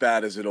wasn't as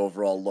bad as it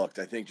overall looked.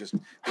 I think just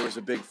there was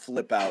a big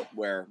flip out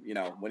where,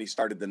 when he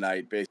started the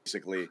night,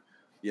 basically,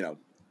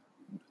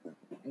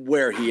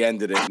 where he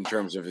ended it in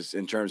terms of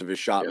his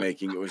shot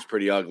making, it was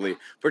pretty ugly,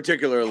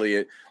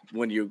 particularly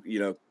when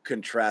you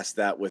contrast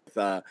that with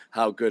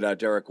how good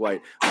Derek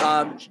White.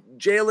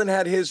 Jalen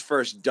had his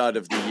first dud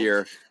of the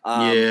year.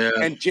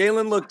 And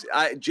Jalen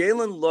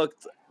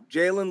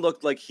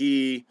looked like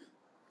he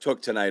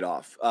took tonight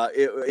off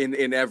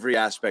in every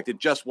aspect. It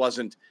just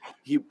wasn't.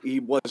 He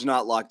was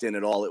not locked in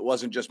at all. It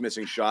wasn't just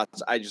missing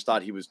shots. I just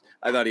thought he had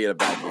a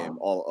bad game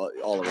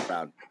all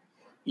around.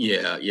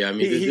 Yeah. I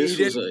mean,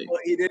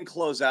 he didn't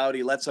close out.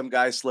 He let some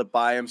guys slip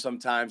by him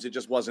sometimes. It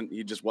just wasn't.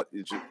 It's just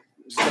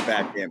a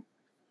bad game.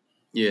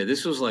 Yeah,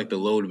 this was like the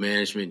load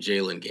management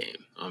Jalen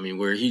game. I mean,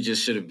 where he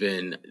just should have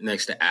been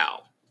next to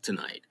Al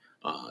tonight.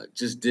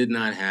 Just did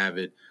not have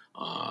it.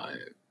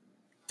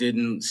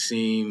 Didn't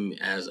seem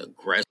as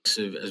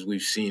aggressive as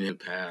we've seen in the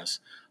past.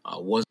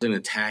 Wasn't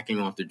attacking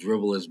off the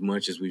dribble as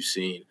much as we've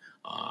seen.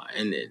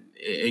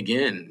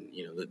 Again,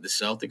 the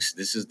Celtics,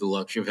 this is the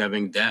luxury of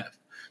having depth,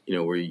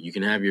 where you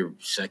can have your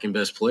second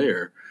best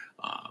player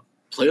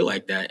play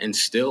like that and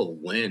still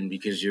win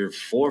because your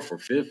fourth or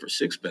fifth or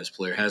sixth best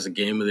player has a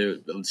game of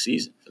the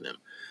season for them.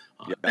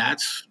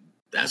 That's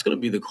going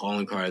to be the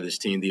calling card of this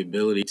team, the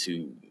ability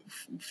to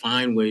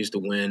find ways to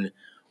win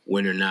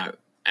when they're not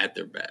at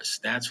their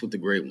best. That's what the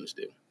great ones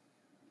do.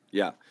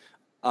 Yeah.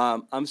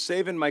 I'm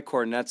saving my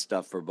Kornet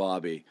stuff for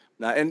Bobby.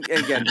 Now, and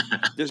again,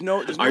 there's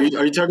no. Are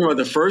you talking about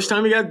the first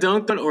time he got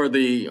dunked on, or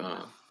the?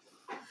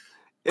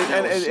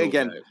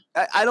 Again,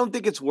 I don't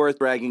think it's worth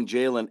dragging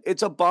Jalen.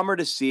 It's a bummer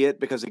to see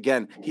it because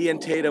again, he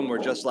and Tatum were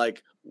just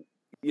like,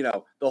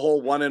 the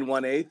whole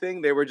 1-1A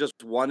thing. They were just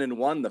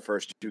 1-1 the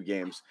first two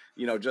games.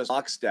 Just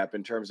lockstep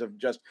in terms of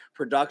just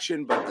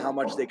production, but how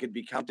much they could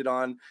be counted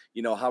on.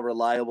 How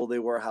reliable they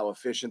were, how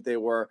efficient they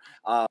were.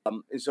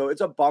 And so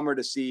it's a bummer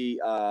to see.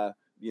 A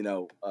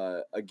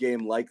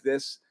game like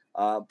this.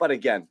 But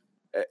again,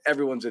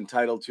 everyone's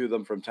entitled to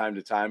them from time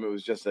to time. It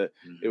was just it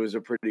was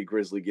a pretty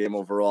grisly game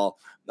overall.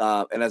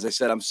 And as I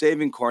said, I'm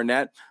saving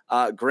Kornet.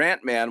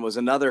 Grant, man, was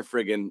another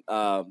friggin',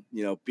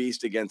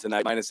 beast again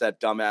tonight, minus that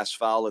dumbass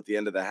foul at the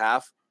end of the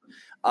half.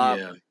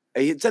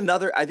 It's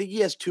another, I think he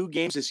has 2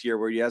 games this year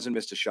where he hasn't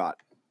missed a shot.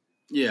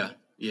 Yeah,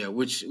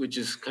 which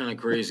is kind of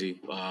crazy.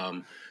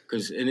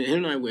 Because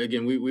him and I,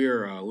 again, we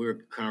were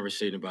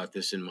conversating about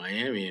this in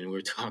Miami, and we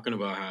were talking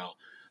about how,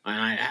 and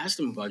I asked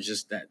him about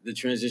just that, the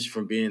transition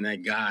from being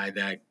that guy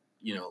that,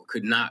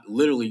 could not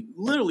literally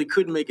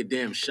couldn't make a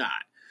damn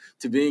shot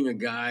to being a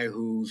guy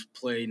whose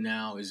play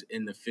now is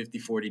in the 50,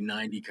 40,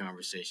 90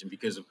 conversation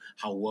because of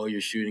how well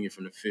you're shooting it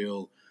from the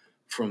field,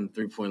 from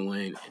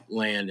 3-point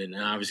land, and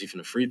obviously from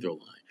the free throw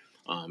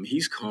line.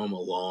 He's come a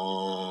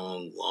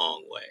long,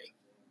 long way.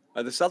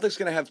 Are the Celtics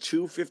going to have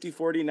 2 50,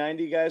 40,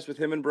 90 guys with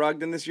him and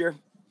Brogdon this year?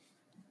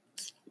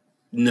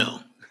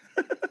 No.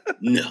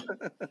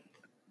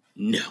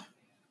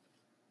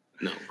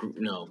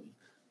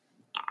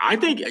 I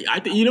think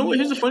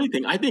here's the funny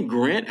thing. I think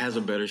Grant has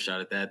a better shot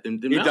at that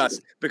than he Melton.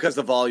 does because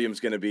the volume's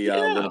going to be a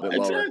little bit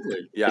lower.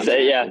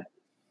 Exactly. Yeah.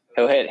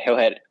 He'll hit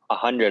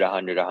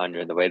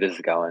 100 the way this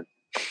is going.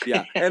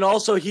 Yeah. And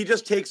also he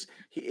just takes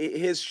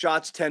his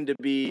shots tend to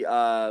be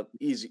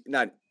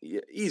not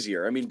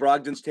easier. I mean,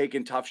 Brogdon's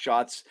taking tough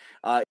shots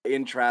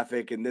in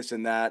traffic and this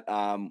and that.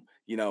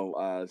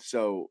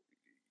 So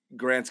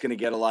Grant's going to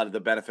get a lot of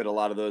the benefit, a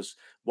lot of those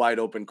wide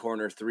open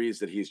corner threes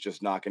that he's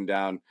just knocking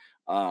down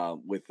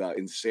with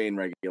insane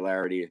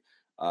regularity.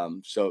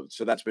 So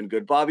that's been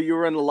good. Bobby, you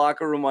were in the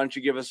locker room. Why don't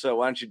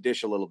you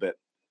dish a little bit?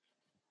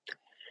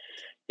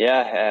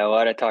 Yeah, a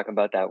lot of talk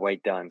about that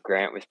White dunk.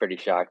 Grant was pretty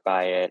shocked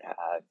by it.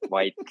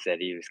 White said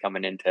he was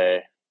coming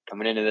into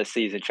this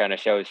season trying to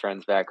show his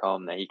friends back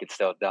home that he could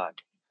still dunk.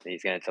 And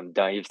he's getting some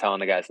dunk. He was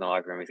telling the guys in the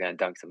locker room he's going to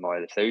dunk some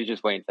more. So he was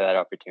just waiting for that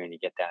opportunity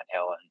to get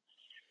downhill, and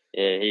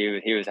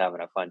he was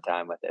having a fun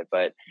time with it.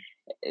 But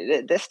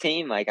this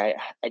team, I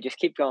just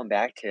keep going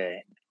back to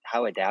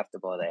how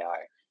adaptable they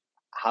are,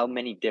 how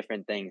many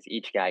different things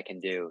each guy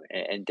can do.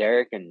 And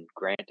Derek and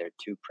Grant are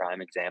 2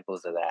 prime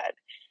examples of that.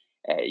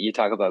 You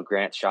talk about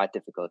Grant's shot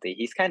difficulty.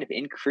 He's kind of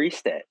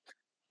increased it.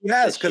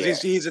 Yes,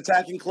 because he's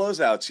attacking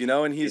closeouts,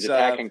 and he's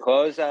attacking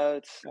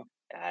closeouts.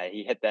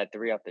 He hit that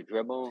 3 off the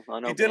dribble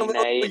on opening night. He did a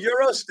little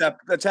Euro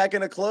step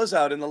attacking a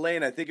closeout in the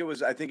lane.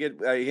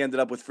 He ended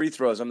up with free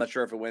throws. I'm not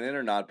sure if it went in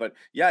or not, but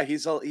yeah,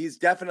 he's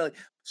definitely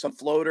some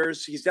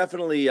floaters. He's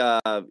definitely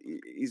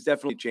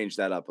changed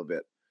that up a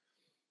bit.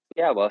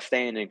 Yeah, well,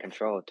 staying in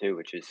control too,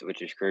 which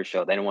is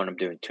crucial. They don't want him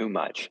doing too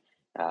much.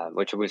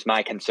 Which was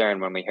my concern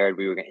when we heard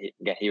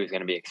he was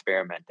going to be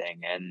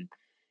experimenting. And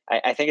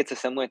I think it's a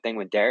similar thing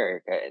with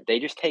Derek. They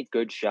just take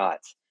good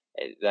shots.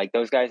 Like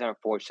those guys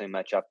aren't forcing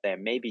much up there.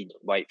 Maybe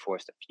White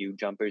forced a few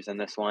jumpers in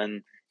this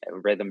one,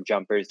 rhythm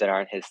jumpers that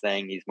aren't his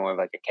thing. He's more of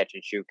like a catch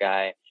and shoot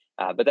guy.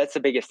 But that's the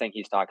biggest thing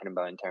he's talking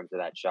about in terms of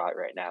that shot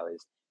right now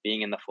is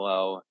being in the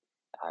flow,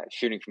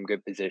 shooting from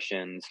good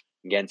positions,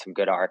 getting some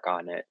good arc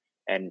on it.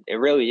 And it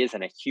really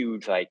isn't a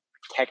huge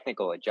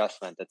technical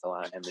adjustment that's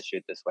allowing him to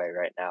shoot this way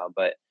right now.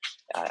 But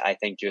I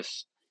think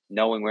just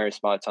knowing where his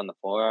spots on the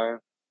floor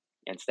are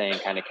and staying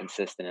kind of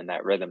consistent in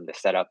that rhythm to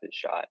set up his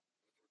shot.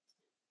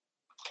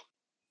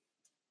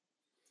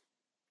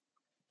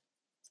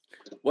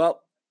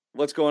 Well,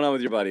 what's going on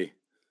with your buddy?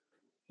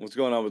 What's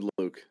going on with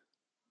Luke?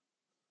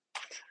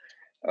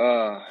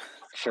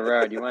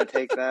 Sherrod, do you want to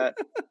take that?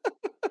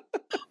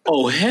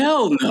 Oh,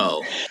 hell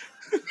no.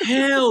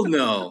 Hell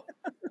no.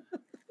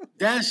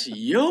 That's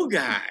your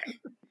guy.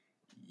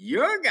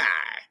 Your guy.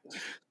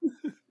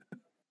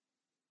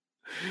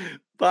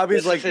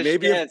 Bobby's like,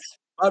 maybe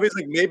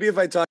if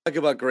I talk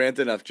about Grant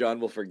enough, John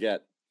will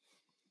forget.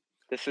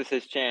 This was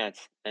his chance,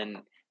 and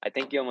I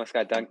think he almost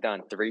got dunked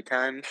on 3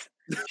 times.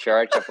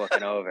 Shark kept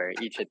looking over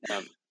each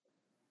attempt.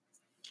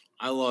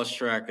 I lost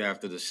track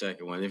after the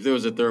second one. If there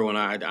was a third one,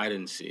 I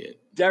didn't see it.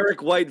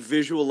 Derek White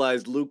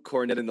visualized Luke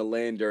Cornett in the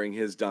lane during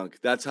his dunk.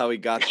 That's how he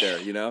got there,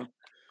 you know?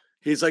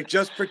 He's like,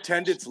 just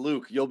pretend it's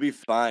Luke. You'll be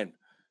fine.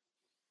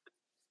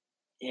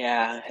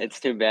 Yeah, it's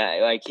too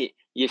bad. Like,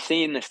 you're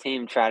seeing this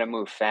team try to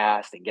move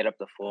fast and get up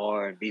the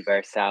floor and be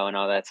versatile and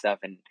all that stuff,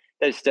 and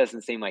it just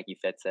doesn't seem like he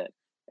fits it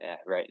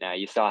right now.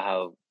 You saw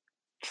how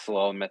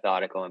slow and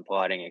methodical and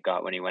plodding it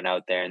got when he went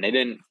out there, and they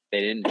didn't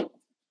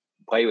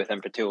play with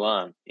him for too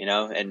long, you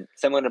know? And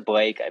similar to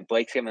Blake,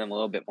 Blake's giving them a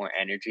little bit more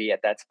energy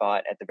at that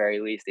spot at the very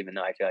least, even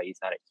though I feel like he's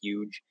not a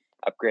huge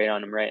upgrade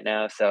on him right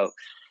now. So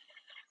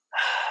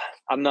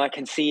I'm not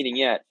conceding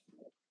yet.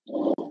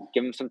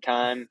 Give him some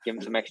time, give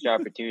him some extra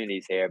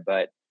opportunities here,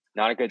 but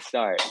not a good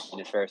start in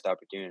his first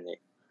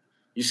opportunity.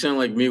 You sound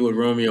like me with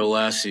Romeo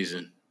last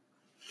season.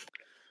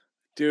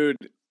 Dude,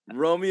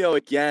 Romeo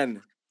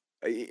again.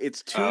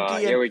 It's 2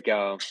 Here we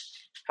go.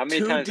 How many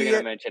times are you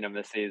going to mention him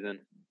this season?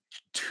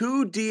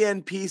 2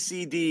 DNP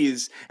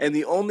CDs, and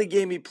the only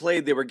game he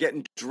played, they were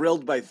getting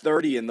drilled by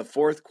 30 in the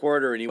fourth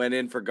quarter, and he went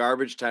in for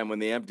garbage time when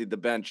they emptied the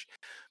bench.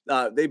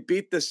 They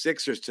beat the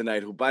Sixers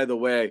tonight, who, by the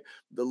way,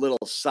 the little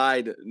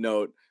side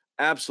note,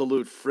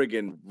 absolute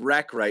friggin'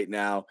 wreck right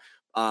now.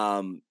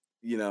 Embiid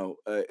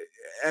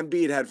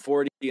had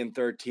 40 and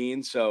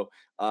 13, so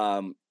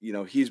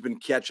he's been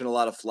catching a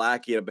lot of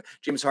flack.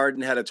 James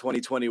Harden had a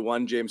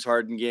 2021 James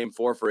Harden game,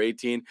 4 for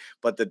 18,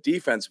 but the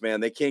defense, man,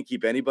 they can't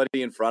keep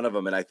anybody in front of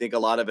them, and I think a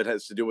lot of it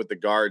has to do with the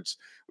guards.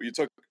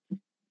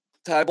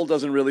 Tybalt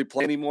doesn't really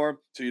play anymore,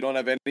 so you don't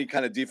have any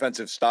kind of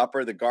defensive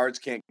stopper. The guards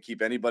can't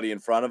keep anybody in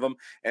front of them,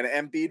 and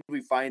Embiid,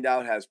 we find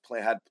out,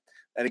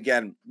 and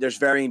again, there's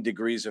varying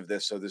degrees of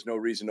this, so there's no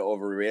reason to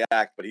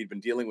overreact, but he'd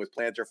been dealing with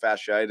plantar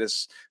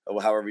fasciitis,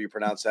 however you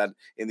pronounce that,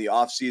 in the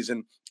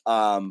offseason,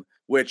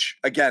 which,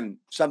 again,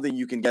 something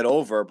you can get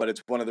over, but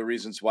it's one of the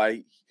reasons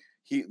why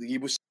he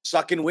was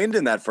sucking wind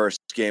in that first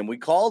game. We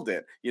called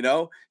it,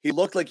 He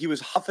looked like he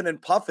was huffing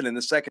and puffing in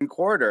the second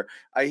quarter.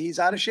 He's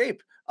out of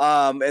shape,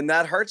 and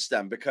that hurts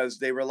them because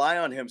they rely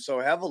on him so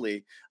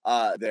heavily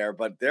there,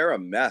 but they're a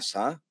mess,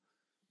 huh?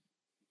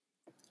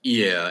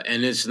 Yeah,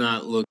 and it's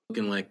not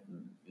looking like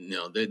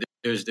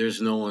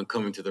there's no one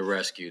coming to the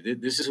rescue.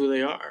 This is who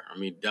they are. I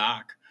mean,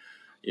 Doc,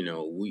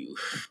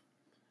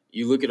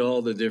 you look at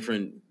all the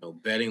different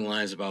betting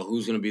lines about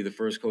who's going to be the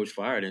first coach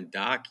fired, and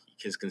Doc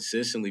has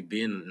consistently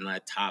been in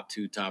that top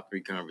 2, top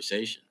 3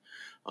 conversation.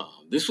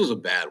 This was a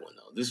bad one,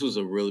 though. This was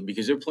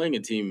because they're playing a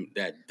team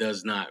that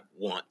does not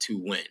want to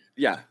win.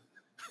 Yeah.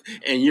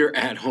 And you're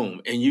at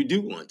home, and you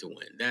do want to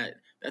win.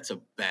 That's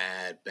a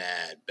bad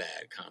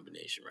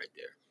combination right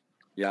there.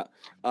 Yeah.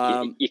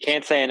 You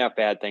can't say enough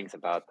bad things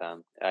about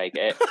them. Like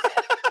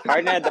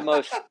Harden had the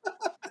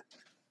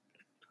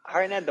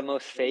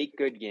most fake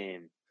good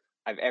game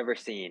I've ever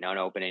seen on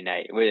opening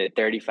night. With it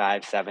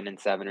 35,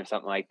 7-7 or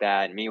something like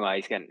that. And meanwhile,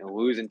 he's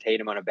losing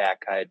Tatum on a back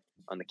cut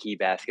on the key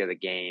basket of the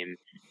game,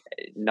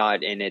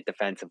 not in it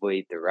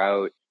defensively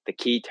throughout. The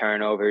key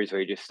turnovers where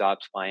he just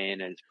stops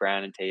playing as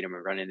Brown and Tatum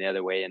are running the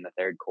other way in the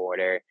third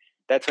quarter.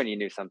 That's when you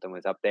knew something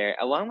was up there,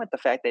 along with the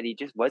fact that he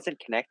just wasn't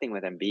connecting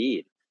with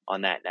Embiid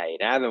on that night.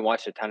 And I haven't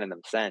watched a ton of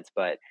them since,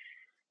 but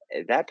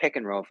that pick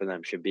and roll for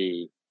them should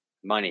be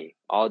money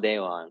all day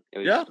long. It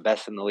was the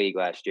best in the league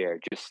last year,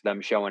 just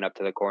them showing up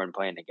to the court and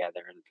playing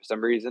together. And for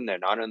some reason, they're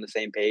not on the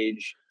same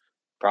page.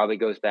 Probably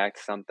goes back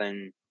to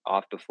something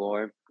off the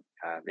floor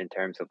in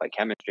terms of like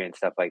chemistry and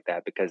stuff like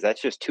that, because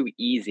that's just too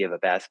easy of a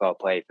basketball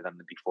play for them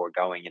to be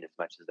foregoing in as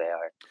much as they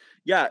are.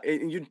 Yeah,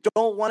 and you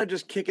don't want to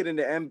just kick it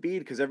into Embiid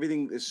because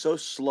everything is so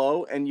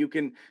slow, and you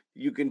can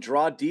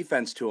draw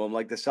defense to him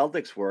like the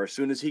Celtics were. As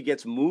soon as he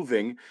gets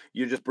moving,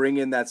 you just bring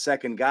in that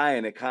second guy,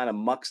 and it kind of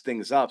mucks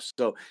things up.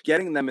 So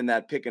getting them in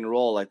that pick and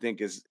roll, I think,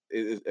 is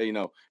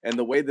and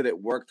the way that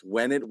it worked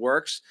when it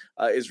works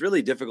is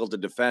really difficult to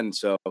defend.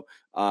 So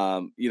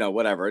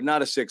whatever.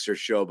 Not a Sixers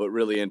show, but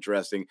really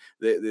interesting.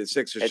 The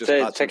Sixers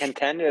it's a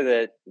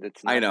contender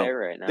that's not there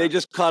right now. They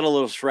just caught a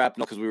little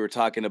shrapnel because we were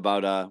talking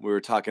about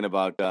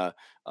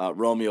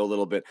Romeo a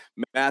little bit.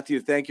 Matthew,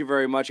 thank you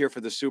very much here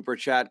for the super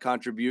chat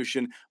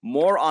contribution.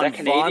 More on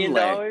Canadian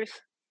dollars?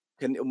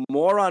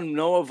 More on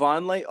Noah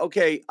Vonleh.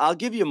 Okay, I'll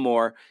give you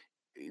more.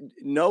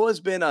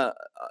 Noah's been a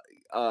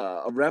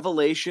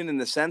revelation in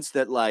the sense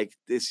that like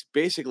this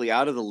basically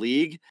out of the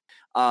league.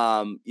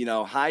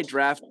 High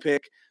draft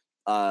pick.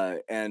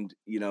 And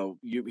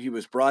he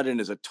was brought in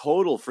as a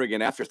total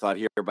friggin' afterthought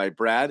here by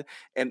Brad,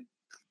 and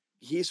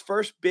he's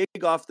first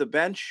big off the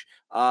bench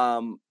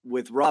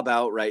with Rob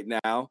out right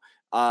now.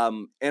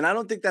 And I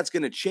don't think that's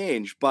going to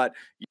change, but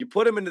you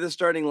put him into the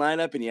starting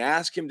lineup and you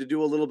ask him to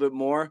do a little bit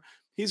more.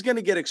 he's going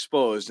to get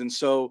exposed. And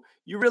so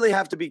you really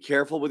have to be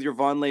careful with your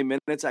Vonleh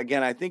minutes.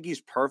 Again, I think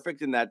he's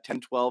perfect in that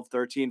 10, 12,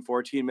 13,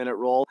 14-minute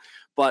role,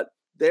 but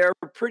they're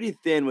pretty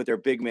thin with their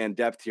big man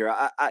depth here.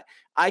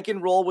 I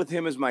can roll with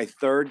him as my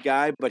third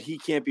guy, but he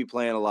can't be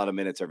playing a lot of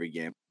minutes every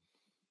game.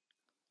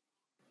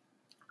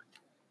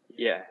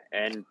 Yeah,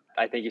 and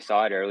I think you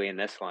saw it early in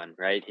this one,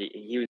 right?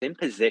 He was in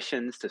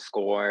positions to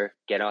score,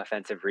 get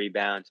offensive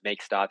rebounds,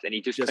 make stops, and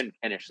he just couldn't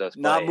finish those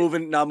plays.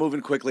 Not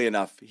moving quickly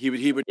enough.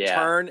 He would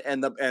turn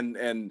and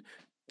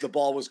the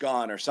ball was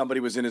gone, or somebody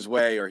was in his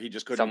way, or he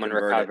just couldn't. Someone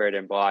recovered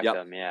and blocked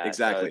him. Yeah,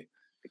 exactly.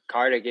 So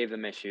Carter gave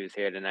them issues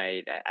here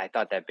tonight. I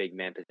thought that big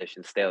man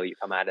position. Still, you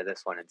come out of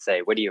this one and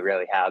say, what do you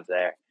really have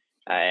there?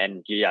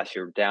 And yes,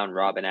 you're down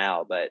Rob and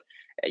Al, but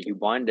you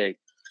wanted to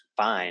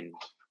find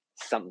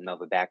something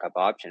of a backup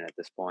option at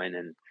this point,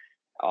 and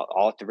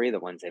all three of the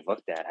ones they've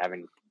looked at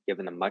haven't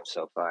given them much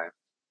so far.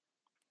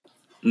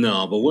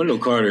 No, but Wendell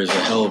Carter is a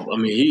hell of – I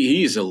mean,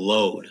 he's a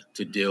load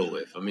to deal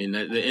with. I mean,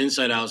 the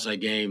inside-outside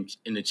game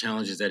and the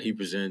challenges that he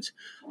presents,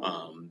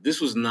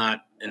 this was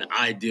not an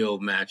ideal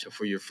matchup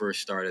for your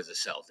first start as a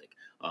Celtic,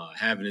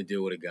 having to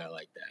deal with a guy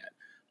like that.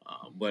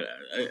 But,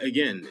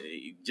 again,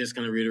 just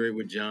kind of reiterate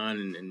what John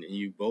and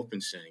you both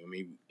been saying. I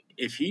mean,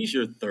 if he's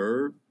your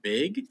third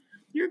big,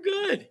 you're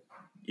good.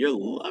 You're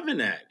loving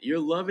that. You're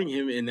loving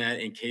him in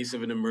that in case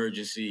of an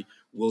emergency,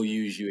 we'll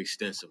use you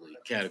extensively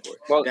category.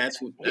 Well, that's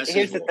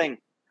here's the thing.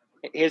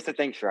 Here's the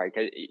thing, Shrike.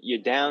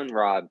 You're down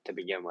Rob to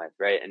begin with,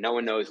 right? And no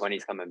one knows when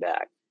he's coming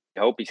back.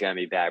 You hope he's going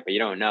to be back, but you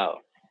don't know.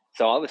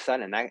 So all of a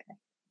sudden,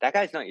 that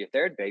guy's not your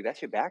third big.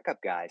 That's your backup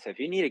guy. So if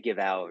you need to give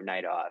Al a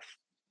night off.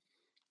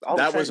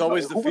 That was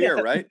always the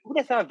fear, right? Who would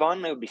have thought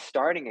Vonleh would be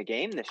starting a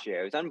game this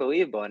year? It was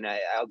unbelievable. And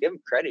I'll give him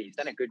credit. He's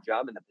done a good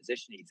job in the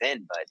position he's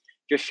in, but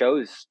just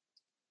shows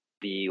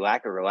the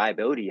lack of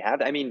reliability you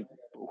have. I mean,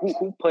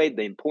 who played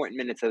the important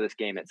minutes of this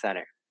game at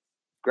center?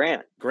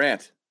 Grant.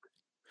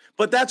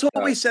 But that's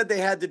what we said they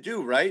had to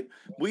do, right?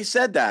 We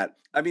said that.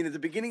 I mean, at the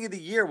beginning of the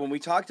year when we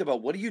talked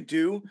about what do you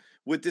do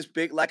with this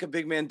big lack of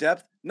big man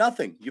depth?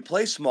 Nothing. You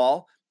play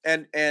small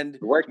and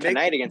work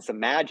tonight against the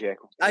Magic.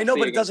 I know,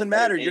 but it doesn't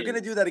matter. You're going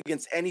to do that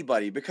against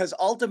anybody because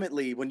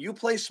ultimately when you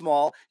play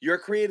small, you're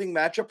creating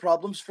matchup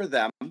problems for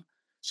them.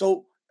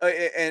 So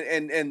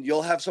and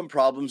you'll have some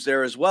problems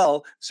there as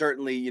well.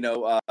 Certainly, in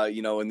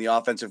the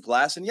offensive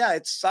glass. And yeah,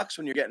 it sucks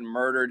when you're getting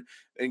murdered.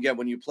 And again,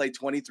 when you play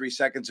 23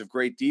 seconds of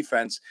great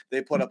defense,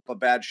 they put up a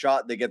bad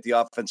shot, they get the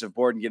offensive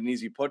board and get an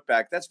easy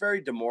putback. That's very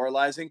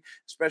demoralizing,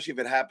 especially if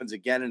it happens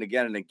again and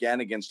again and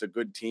again against a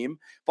good team.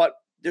 But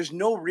there's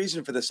no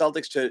reason for the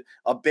Celtics to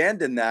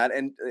abandon that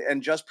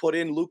and just put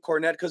in Luke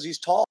Kornet because he's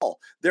tall.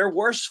 They're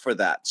worse for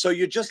that. So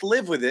you just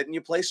live with it and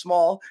you play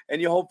small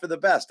and you hope for the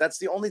best. That's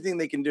the only thing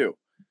they can do.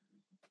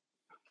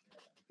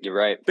 You're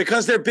right.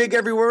 Because they're big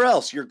everywhere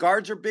else. Your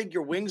guards are big,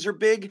 your wings are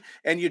big,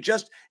 and you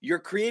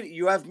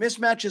have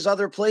mismatches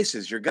other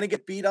places. You're going to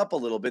get beat up a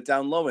little bit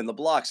down low in the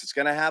blocks. It's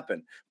going to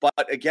happen.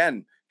 But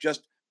again,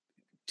 just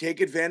take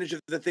advantage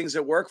of the things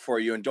that work for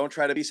you and don't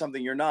try to be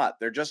something you're not.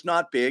 They're just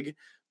not big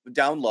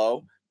down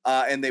low,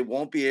 and they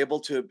won't be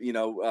able to,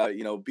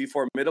 be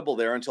formidable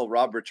there until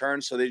Rob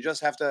returns. So they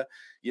just have to,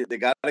 they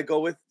got to go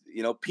with,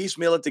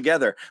 piecemeal it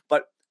together.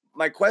 But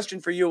my question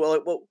for you,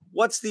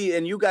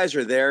 and you guys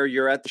are there,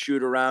 you're at the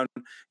shoot around,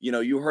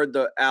 you heard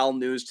the Al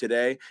news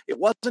today. It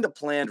wasn't a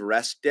planned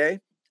rest day.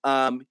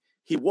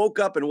 He woke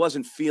up and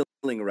wasn't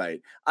feeling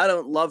right. I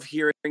don't love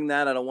hearing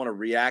that. I don't want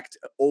to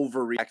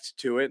overreact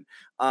to it.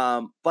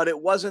 But it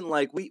wasn't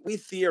like we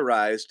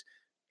theorized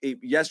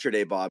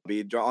yesterday,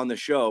 Bobby, on the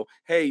show,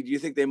 hey, do you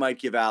think they might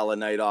give Al a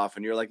night off?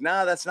 And you're like,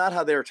 nah, that's not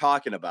how they were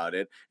talking about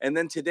it. And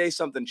then today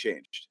something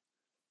changed.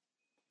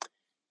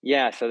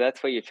 Yeah, so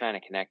that's what you're trying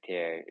to connect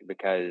here,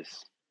 because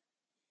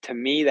to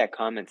me that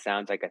comment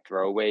sounds like a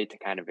throwaway to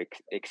kind of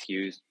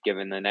excuse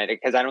given the night,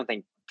 because I don't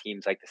think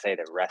teams like to say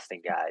they're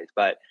resting guys,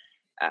 but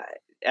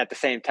at the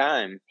same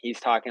time,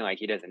 he's talking like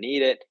he doesn't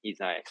need it. He's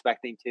not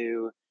expecting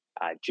to.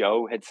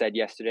 Joe had said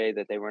yesterday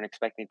that they weren't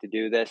expecting to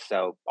do this,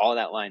 so all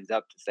that lines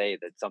up to say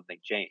that something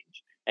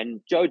changed. And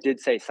Joe did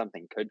say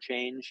something could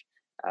change,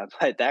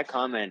 but that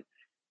comment,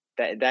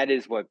 that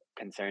is what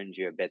concerns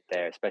you a bit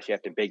there, especially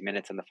after big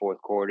minutes in the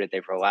fourth quarter.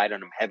 They've relied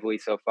on him heavily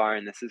so far,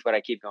 and this is what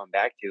I keep going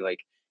back to. Like,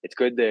 it's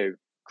good they're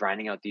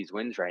grinding out these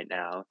wins right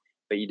now,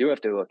 but you do have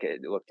to look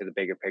to the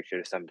bigger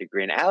picture to some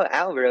degree. And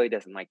Al really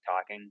doesn't like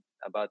talking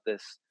about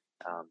this.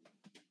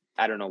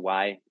 I don't know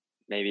why.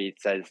 Maybe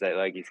it says that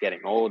like he's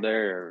getting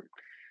older, or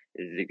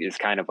is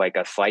kind of like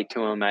a slight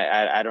to him.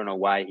 I don't know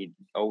why he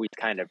always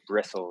kind of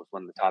bristles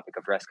when the topic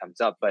of rest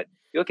comes up. But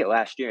you look at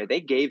last year,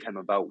 they gave him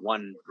about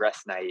one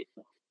rest night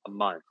a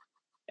month,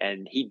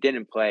 and he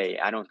didn't play,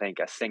 I don't think,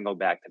 a single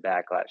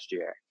back-to-back last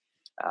year.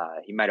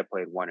 He might have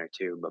played one or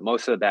two, but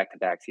most of the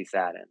back-to-backs he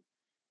sat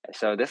in.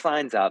 So this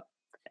lines up.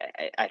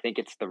 I think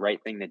it's the right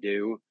thing to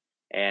do,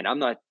 and I'm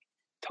not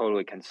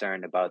totally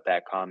concerned about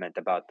that comment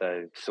about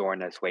the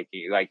soreness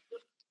waking. Like,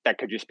 that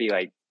could just be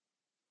like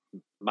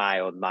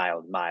mild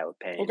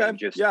pain. Okay, And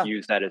just yeah.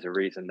 use that as a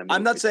reason to move.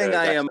 I'm not saying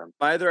I am them.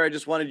 either. I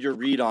just wanted your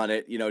read on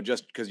it,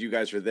 just because you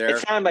guys are there.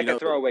 It sounded like a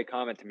throwaway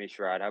comment to me,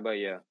 Sherrod. How about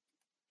you?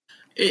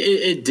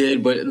 It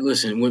did, but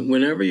listen,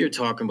 whenever you're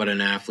talking about an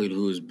athlete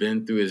who has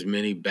been through as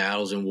many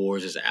battles and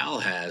wars as Al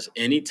has,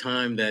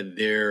 anytime that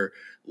they're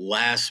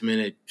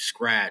last-minute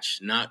scratch,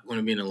 not going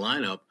to be in the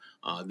lineup,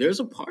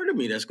 there's a part of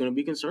me that's going to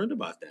be concerned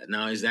about that.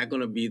 Now, is that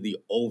going to be the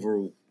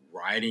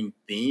overriding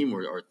theme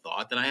or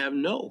thought that I have?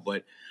 No,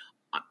 but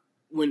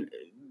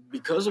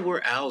because of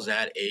where Al's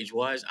at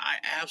age-wise, I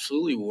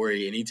absolutely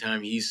worry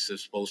anytime he's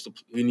supposed to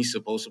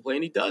play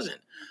and he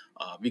doesn't.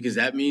 Because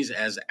that means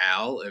as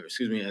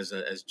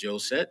Joe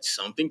said,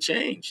 something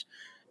changed.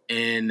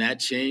 And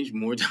that change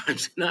more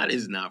times than not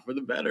is not for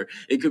the better.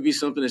 It could be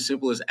something as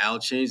simple as Al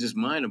changed his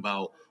mind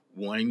about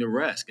wanting to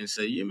rest and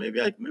say, yeah,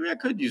 maybe I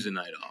could use a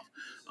night off.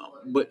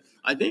 But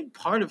I think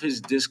part of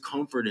his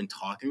discomfort in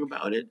talking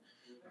about it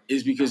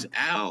is because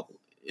Al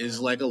is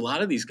like a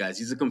lot of these guys.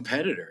 He's a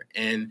competitor.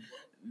 And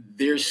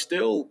they're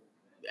still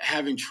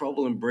having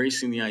trouble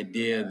embracing the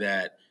idea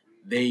that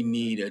they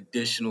need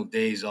additional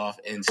days off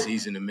in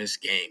season to miss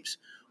games.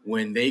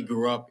 When they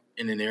grew up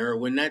in an era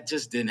when that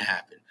just didn't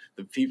happen.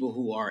 The people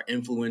who are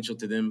influential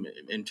to them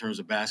in terms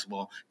of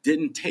basketball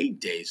didn't take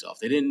days off.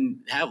 They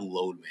didn't have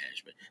load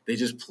management. They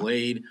just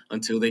played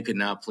until they could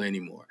not play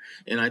anymore.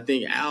 And I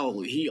think Al,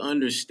 he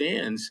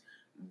understands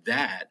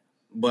that,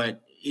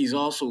 but he's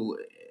also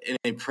in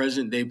a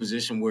present-day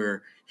position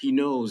where he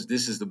knows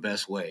this is the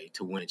best way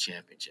to win a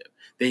championship.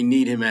 They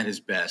need him at his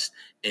best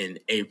in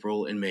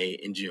April and May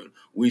and June.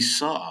 We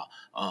saw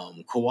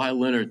Kawhi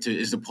Leonard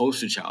is the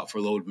poster child for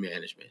load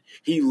management.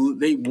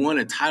 They won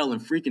a title in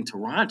freaking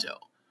Toronto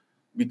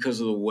because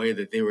of the way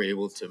that they were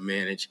able to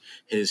manage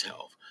his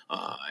health.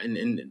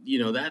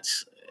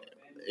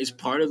 It's just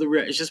part of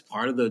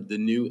the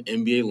new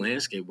NBA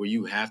landscape where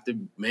you have to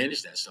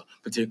manage that stuff,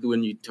 particularly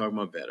when you talk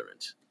about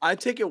veterans. I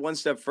take it one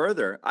step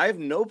further. I have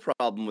no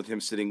problem with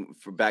him sitting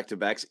for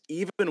back-to-backs,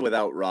 even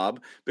without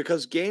Rob,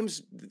 because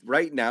games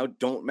right now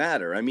don't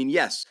matter. I mean,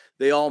 yes,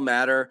 they all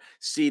matter.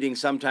 Seeding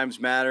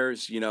sometimes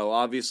matters.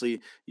 Obviously,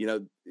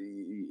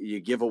 you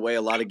give away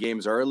a lot of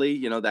games early,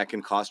 that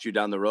can cost you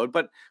down the road.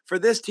 But for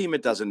this team,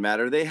 it doesn't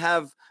matter. They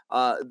have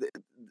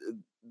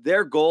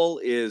their goal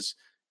is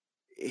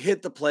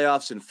hit the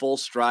playoffs in full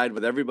stride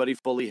with everybody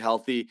fully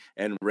healthy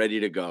and ready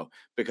to go,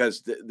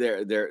 because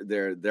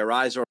their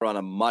eyes are on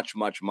a much,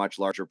 much, much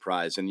larger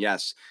prize. And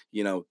yes,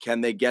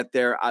 can they get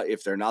there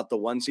if they're not the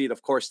 1 seed?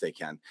 Of course they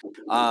can.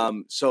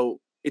 So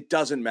it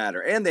doesn't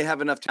matter. And they have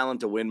enough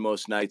talent to win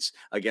most nights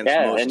against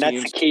most teams. And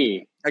that's the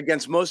key.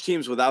 Against most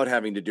teams without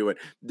having to do it.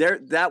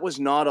 That was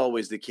not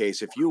always the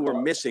case. If you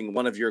were missing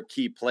one of your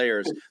key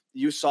players,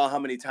 you saw how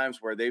many times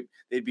where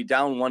they'd be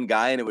down one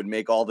guy and it would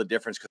make all the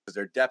difference because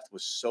their depth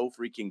was so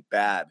freaking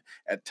bad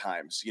at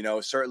times.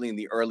 Certainly in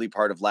the early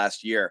part of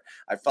last year,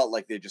 I felt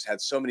like they just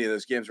had so many of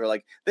those games where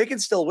like they can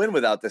still win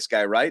without this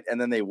guy, right? And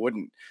then they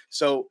wouldn't.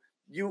 So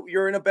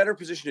you're in a better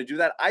position to do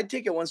that. I'd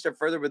take it one step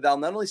further, but they'll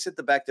not only sit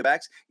the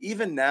back-to-backs,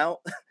 even now,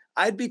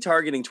 I'd be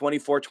targeting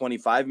 24,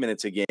 25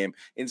 minutes a game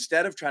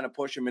instead of trying to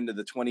push him into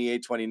the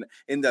 28, 20,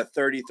 in the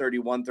 30,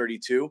 31,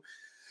 32,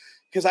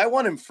 because I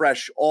want him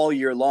fresh all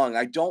year long.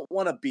 I don't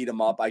want to beat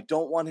him up. I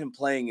don't want him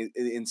playing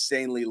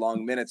insanely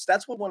long minutes.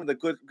 That's what one of the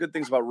good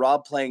things about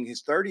Rob playing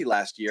his 30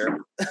 last year,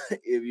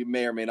 you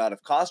may or may not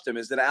have cost him,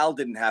 is that Al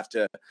didn't have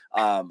to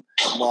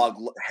log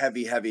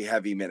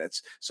heavy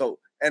minutes. So,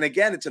 and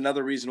again, it's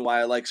another reason why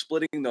I like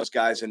splitting those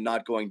guys and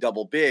not going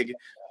double big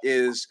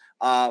is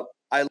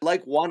I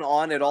like one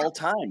on at all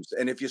times.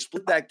 And if you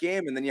split that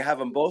game and then you have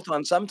them both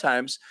on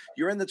sometimes,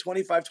 you're in the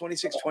 25,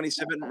 26,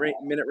 27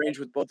 minute range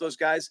with both those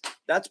guys.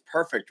 That's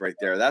perfect right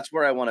there. That's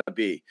where I want to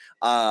be.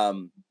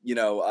 And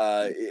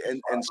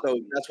so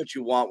that's what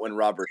you want when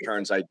Rob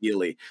returns,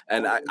 ideally.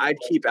 And I'd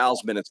keep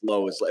Al's minutes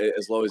low as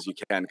low as you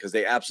can, because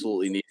they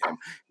absolutely need him.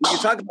 When you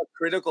talk about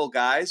critical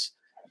guys,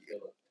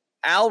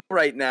 Al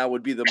right now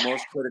would be the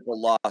most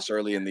critical loss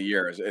early in the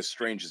year, as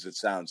strange as it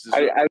sounds.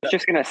 I was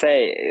just going to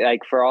say, like,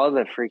 for all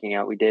the freaking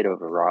out we did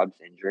over Rob's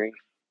injury,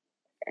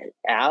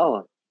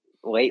 Al,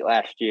 late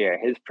last year,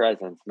 his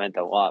presence meant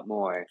a lot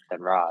more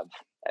than Rob's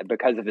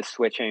because of his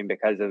switching,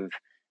 because of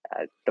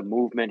the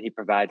movement he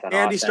provides on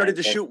offense. And he started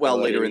to shoot well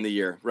later in the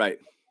year, right?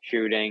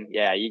 Shooting,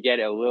 yeah, you get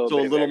a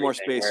little more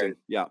spacing,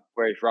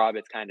 Whereas Rob,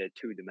 it's kind of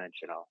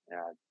two-dimensional,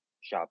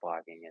 shot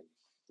blocking and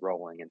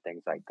rolling and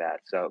things like that.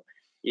 So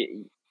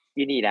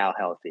you need Al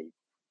healthy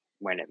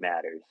when it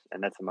matters,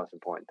 and that's the most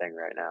important thing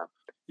right now.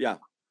 Yeah,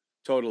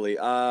 totally.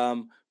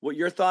 What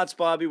your thoughts,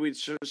 Bobby? We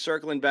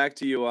circling back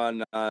to you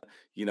on,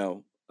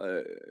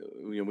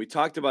 we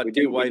talked about we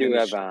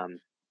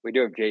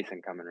do have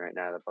Jason coming right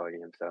now to the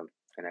podium. So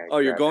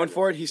you're going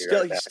for it? He's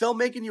still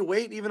making you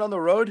wait even on the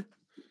road.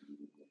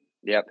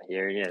 Yep,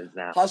 here he is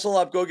now. Hustle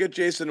up, go get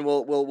Jason.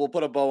 We'll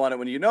put a bow on it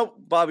when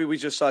Bobby. We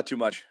just saw too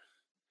much.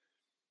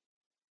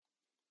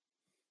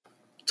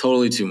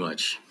 Totally too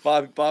much.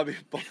 Bobby, got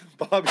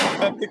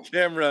the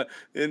camera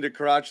into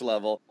crotch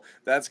level.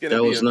 That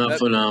was not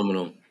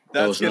phenomenal.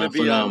 That was not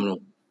phenomenal.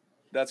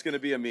 That's going to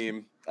be a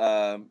meme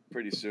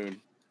pretty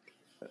soon.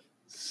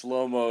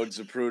 Slow mode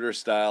Zapruder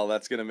style.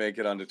 That's going to make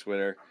it onto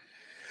Twitter.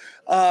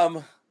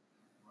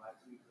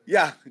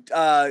 Yeah,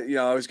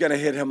 I was going to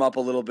hit him up a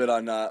little bit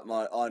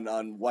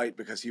on White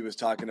because he was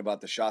talking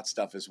about the shot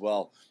stuff as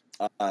well.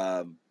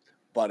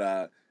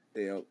 But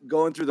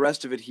going through the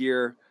rest of it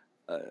here,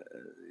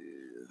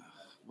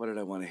 what did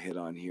I want to hit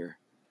on here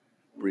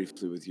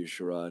briefly with you,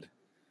 Sherrod?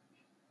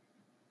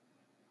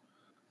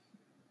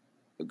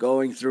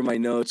 Going through my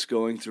notes.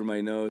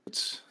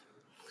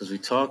 Because we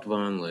talked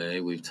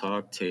Vonleh, we've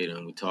talked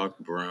Tatum, we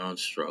talked Brown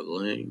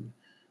struggling,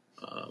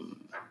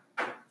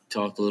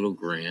 talked a little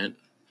Grant.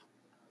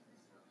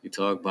 We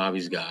talked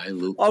Bobby's guy,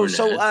 Luke. Oh, Cornett.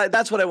 So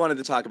that's what I wanted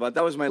to talk about.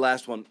 That was my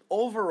last one.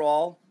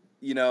 Overall,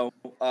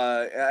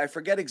 I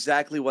forget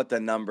exactly what the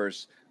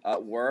numbers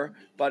were,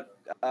 but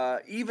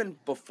even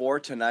before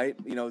tonight,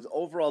 the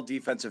overall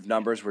defensive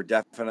numbers were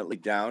definitely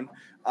down.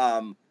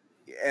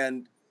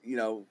 And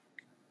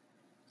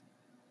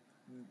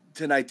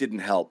tonight didn't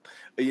help.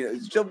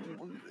 So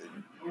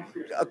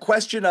a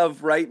question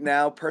of right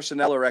now,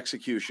 personnel or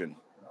execution?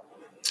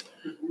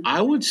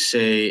 I would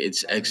say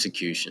it's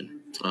execution.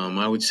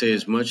 I would say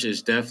as much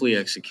as definitely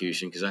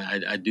execution, because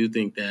I do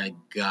think that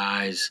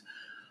guys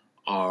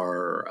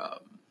are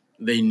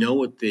they know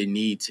what they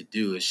need to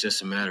do. It's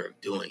just a matter of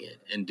doing it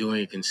and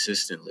doing it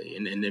consistently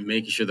and then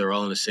making sure they're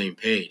all on the same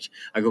page.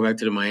 I go back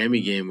to the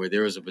Miami game where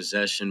there was a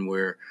possession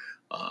where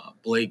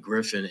Blake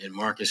Griffin and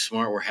Marcus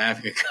Smart were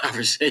having a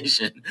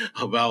conversation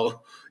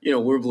about,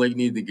 where Blake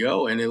needed to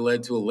go, and it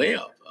led to a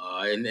layup.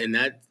 And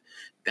that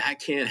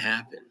can't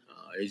happen.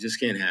 It just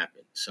can't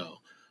happen. So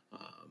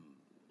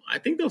I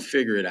think they'll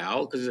figure it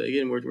out because,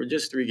 again, we're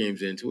just 3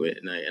 games into it,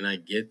 and I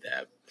get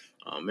that.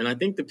 And I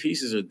think the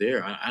pieces are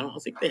there. I don't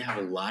think they have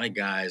a lot of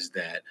guys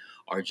that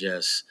are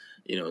just,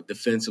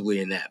 defensively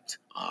inept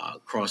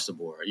across the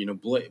board.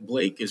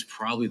 Blake is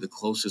probably the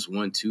closest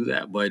one to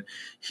that, but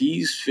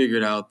he's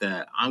figured out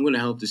that I'm going to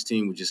help this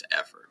team with just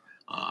effort.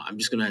 I'm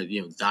just going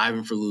to,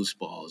 diving for loose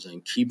balls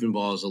and keeping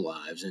balls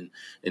alive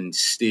and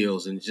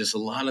steals and just a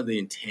lot of the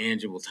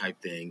intangible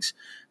type things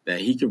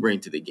that he can bring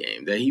to the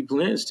game that he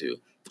plans to.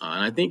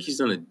 And I think he's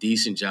done a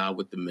decent job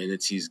with the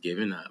minutes he's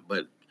given.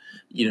 But,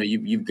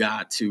 you've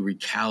got to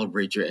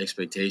recalibrate your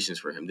expectations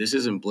for him. This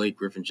isn't Blake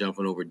Griffin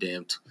jumping over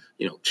damn,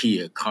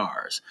 Kia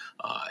cars.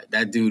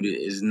 That dude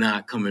is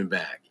not coming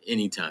back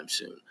anytime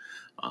soon.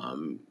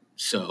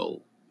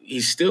 So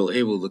he's still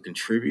able to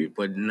contribute,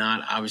 but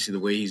not obviously the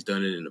way he's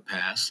done it in the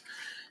past.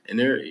 And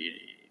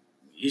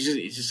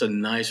he's just a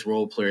nice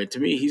role player. To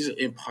me, he's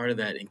in part of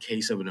that in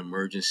case of an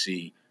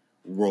emergency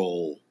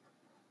role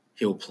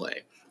he'll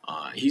play.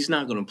 He's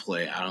not going to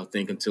play, I don't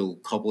think, until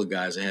a couple of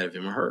guys ahead of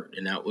him are hurt,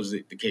 and that was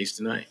the case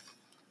tonight.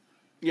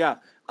 Yeah,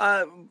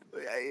 and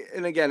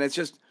again, it's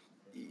just,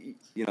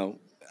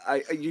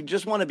 you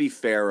just want to be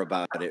fair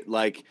about it.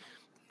 Like,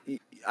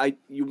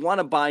 you want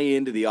to buy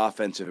into the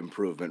offensive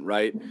improvement,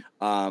 right,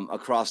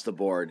 across the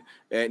board,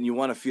 and you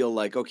want to feel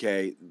like,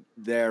 okay,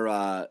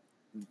 they're,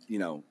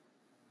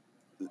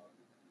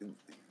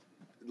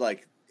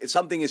 like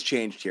something has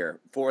changed here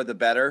for the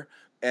better.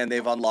 And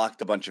they've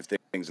unlocked a bunch of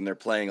things, and they're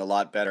playing a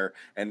lot better.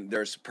 And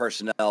there's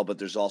personnel, but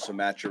there's also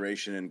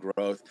maturation and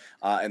growth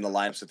in the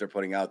lineups that they're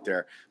putting out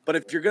there. But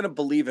if you're going to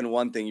believe in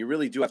one thing, you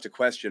really do have to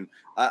question.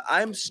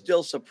 I'm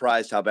still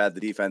surprised how bad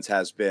the defense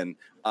has been,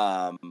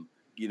 to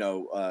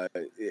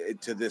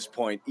this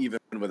point, even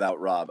without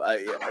Rob.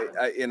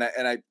 Again,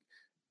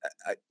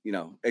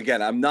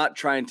 I'm not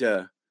trying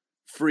to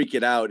freak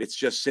it out. It's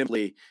just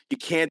simply you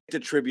can't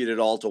attribute it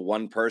all to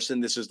one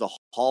person. This is the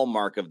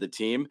hallmark of the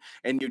team.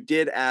 And you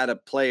did add a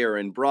player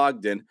in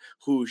Brogdon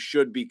who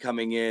should be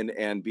coming in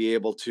and be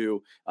able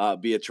to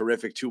be a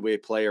terrific two-way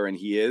player, and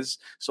he is.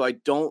 So I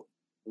don't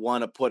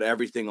want to put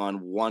everything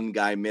on one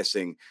guy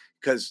missing,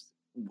 because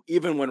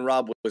even when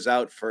Rob was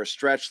out for a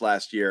stretch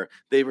last year,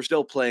 they were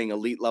still playing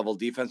elite level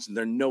defense, and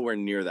they're nowhere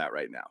near that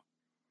right now.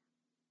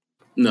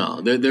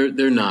 No,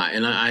 they're not,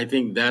 and I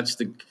think that's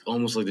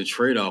almost like the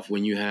trade-off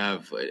when you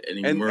have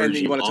an emerging.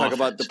 And you want to talk offense.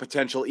 about the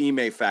potential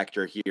Ime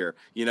factor here,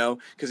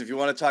 because if you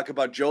want to talk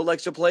about Joe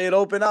likes to play it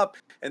open up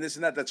and this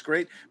and that, that's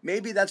great.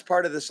 Maybe that's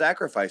part of the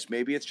sacrifice.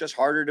 Maybe it's just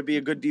harder to be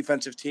a good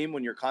defensive team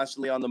when you're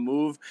constantly on the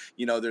move.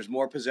 There's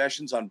more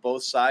possessions on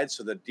both sides,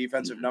 so the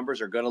defensive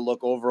numbers are going to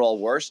look overall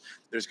worse.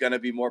 There's going to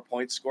be more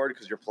points scored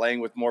because you're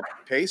playing with more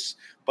pace,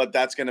 but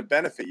that's going to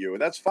benefit you,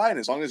 and that's fine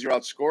as long as you're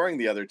outscoring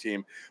the other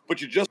team.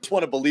 But you just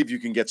want to believe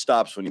you can get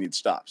stops when you need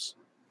stops.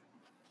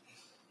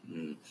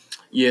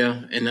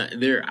 Yeah, and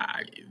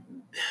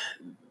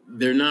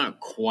they're not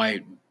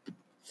quite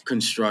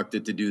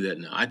constructed to do that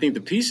now. I think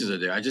the pieces are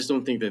there. I just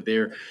don't think that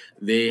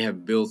they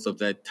have built up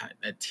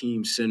that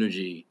team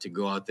synergy to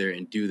go out there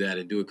and do that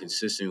and do it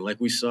consistently, like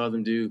we saw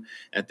them do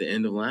at the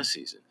end of last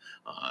season.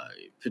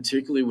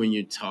 Particularly when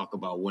you talk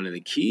about one of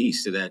the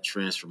keys to that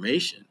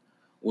transformation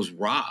was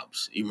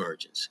Rob's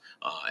emergence,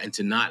 and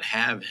to not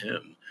have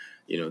him,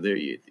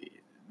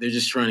 they're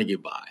just trying to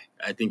get by.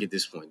 I think at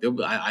this point,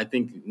 I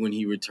think when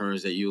he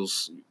returns, that you'll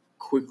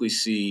quickly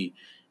see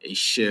a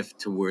shift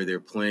to where they're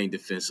playing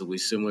defensively,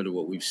 similar to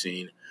what we've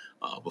seen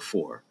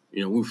before.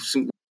 We've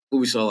seen what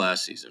we saw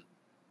last season.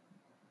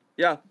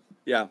 Yeah.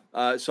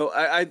 So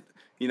I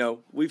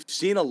we've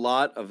seen a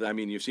lot of. I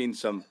mean, you've seen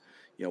some.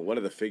 What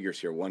are the figures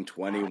here?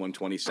 120,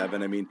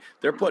 127. I mean,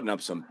 they're putting up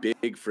some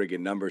big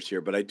friggin' numbers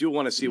here. But I do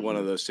want to see one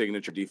of those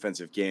signature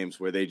defensive games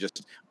where they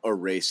just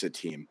erase a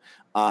team.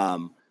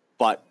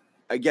 But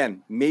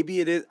again,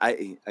 maybe it is.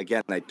 I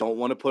don't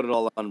want to put it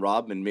all on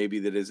Rob, and maybe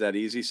that is that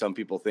easy. Some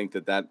people think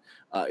that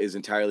is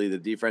entirely the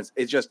defense.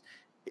 It's just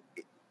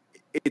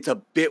it's a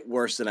bit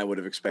worse than I would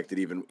have expected,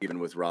 even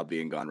with Rob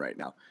being gone right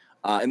now.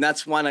 And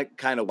that's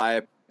kind of why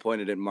I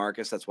pointed at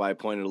Marcus. That's why I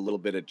pointed a little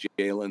bit at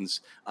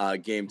Jalen's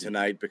game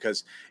tonight,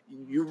 because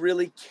you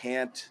really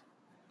can't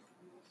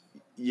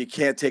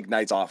take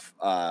nights off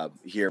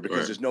here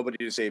because there's nobody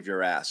to save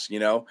your ass,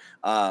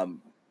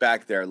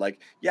 back there. Like,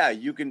 yeah,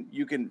 you can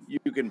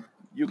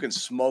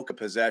smoke a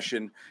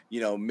possession,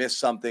 miss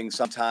something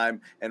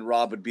sometime, and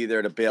Rob would be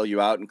there to bail you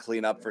out and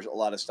clean up for a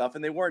lot of stuff.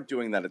 And they weren't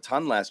doing that a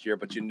ton last year,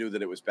 but you knew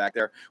that it was back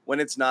there.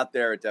 When it's not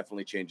there, it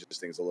definitely changes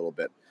things a little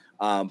bit.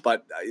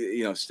 But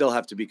still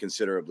have to be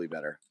considerably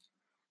better.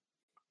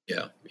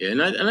 Yeah,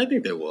 and I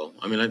think they will.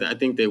 I mean, I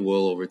think they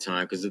will over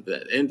time, because at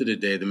the end of the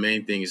day, the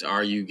main thing is,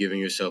 are you giving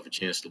yourself a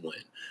chance to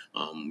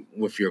win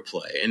with your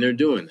play? And they're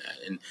doing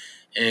that.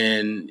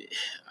 And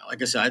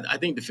like I said, I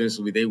think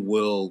defensively they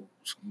will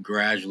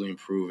gradually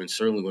improve, and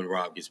certainly when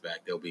Rob gets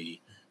back, they'll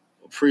be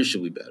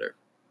appreciably better.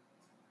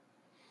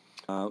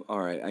 All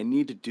right, I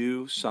need to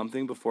do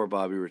something before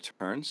Bobby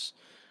returns.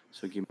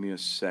 So give me a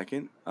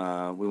second.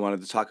 We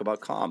wanted to talk about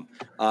Calm,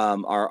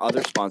 our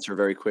other sponsor,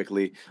 very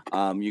quickly.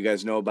 You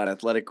guys know about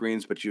Athletic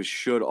Greens, but you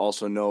should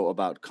also know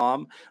about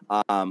Calm.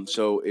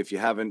 So if you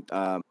haven't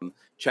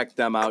checked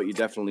them out, you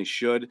definitely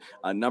should.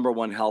 Number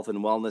one health and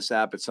wellness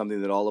app. It's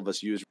something that all of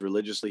us use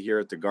religiously here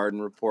at the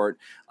Garden Report.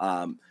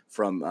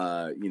 From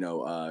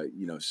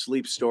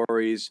sleep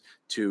stories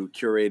to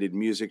curated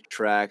music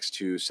tracks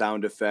to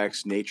sound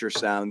effects, nature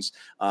sounds,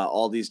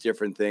 all these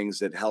different things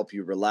that help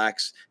you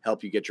relax,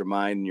 help you get your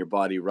mind and your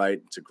body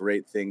right. It's a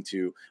great thing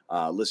to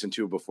listen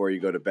to before you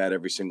go to bed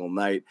every single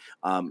night.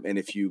 And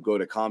if you go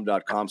to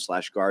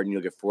calm.com/garden,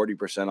 you'll get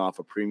 40% off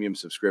a premium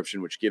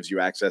subscription, which gives you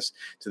access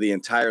to the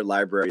entire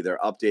library. They're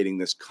updating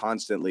this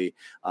constantly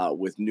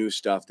with new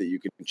stuff that you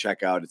can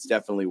check out. It's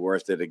definitely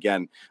worth it.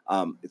 Again,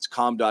 it's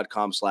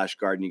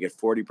calm.com/garden. You get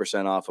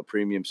 40% off a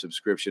premium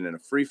subscription and a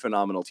free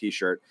phenomenal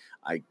t-shirt.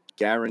 I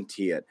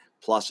guarantee it.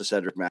 Plus a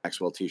Cedric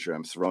Maxwell t-shirt.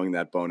 I'm throwing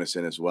that bonus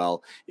in as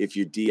well. If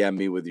you DM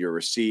me with your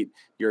receipt,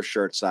 your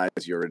shirt size,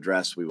 your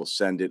address, we will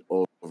send it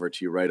over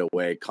to you right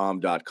away.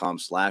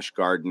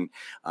 Calm.com/garden.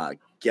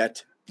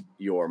 Get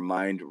your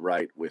mind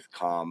right with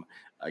Calm.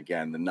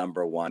 Again, the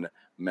number one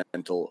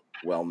mental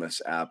wellness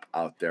app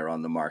out there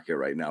on the market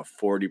right now.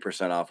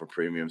 40% off a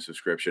premium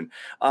subscription.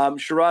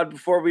 Sherrod,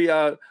 before we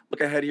look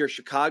ahead here,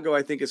 Chicago,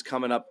 I think, is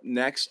coming up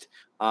next.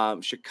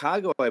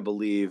 Chicago, I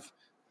believe,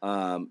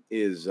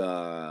 is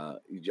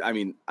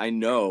I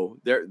know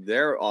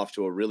they're off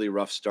to a really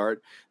rough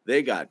start.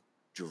 They got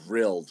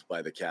drilled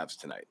by the Cavs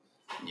tonight.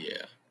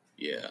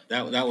 Yeah,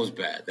 that was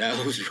bad.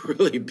 That was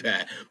really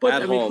bad.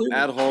 But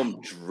at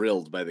home,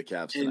 drilled by the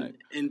Cavs tonight.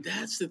 And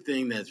that's the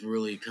thing that's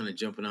really kind of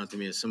jumping out to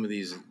me, is some of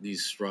these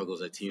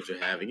struggles that teams are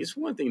having. It's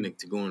one thing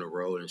to go on the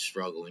road and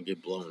struggle and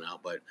get blown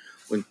out, but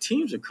when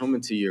teams are coming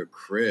to your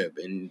crib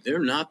and they're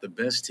not the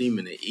best team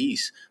in the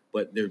East,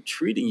 but they're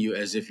treating you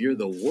as if you're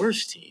the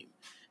worst team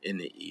in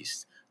the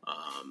East,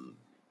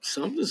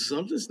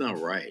 something's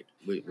not right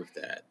with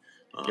that.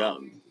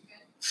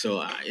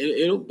 So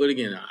but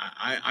again,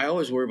 I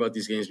always worry about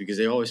these games because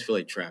they always feel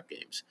like trap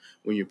games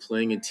when you're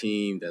playing a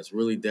team that's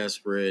really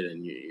desperate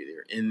and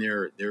you're in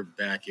their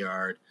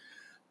backyard.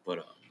 But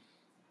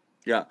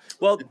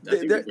well,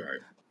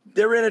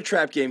 they're in a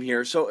trap game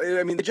here. So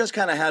I mean, they just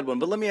kind of had one.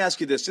 But let me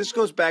ask you this: this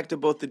goes back to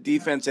both the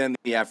defense and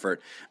the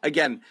effort.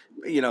 Again,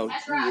 the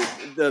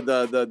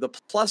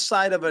plus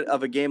side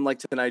of a game like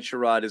tonight,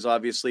 Sherrod, is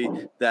obviously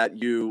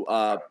that you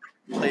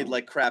played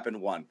like crap and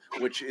won,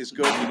 which is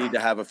good. You need to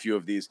have a few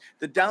of these.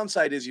 The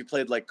downside is you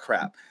played like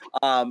crap.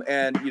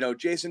 And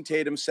Jason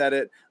Tatum said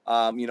it,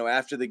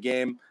 after the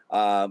game,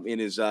 in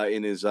his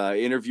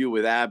interview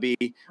with Abby,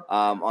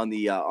 on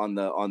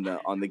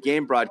the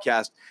game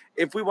broadcast.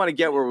 If we want to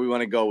get where we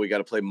want to go, we got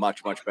to play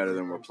much, much better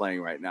than we're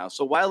playing right now.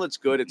 So while it's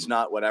good, it's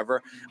not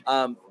whatever.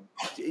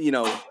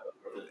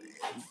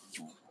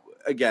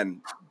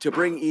 Again, to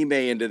bring Ime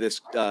into this,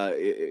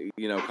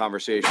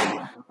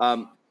 conversation,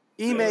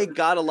 Ime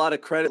got a lot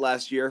of credit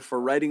last year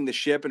for righting the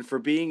ship and for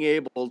being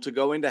able to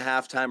go into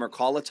halftime or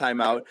call a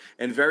timeout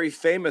and very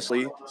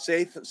famously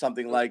say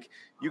something like,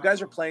 "You guys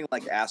are playing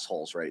like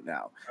assholes right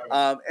now."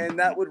 And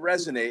that would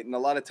resonate. And a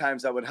lot of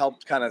times that would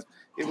help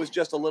it was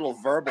just a little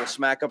verbal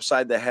smack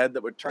upside the head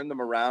that would turn them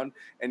around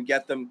and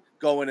get them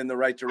going in the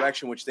right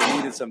direction, which they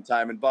needed some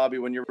time. And Bobby,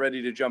 when you're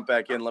ready to jump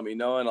back in, let me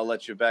know and I'll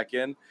let you back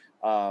in.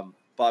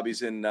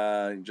 Bobby's in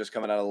just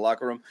coming out of the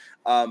locker room.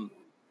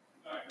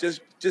 Does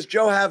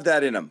Joe have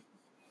that in him?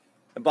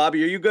 And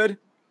Bobby, are you good?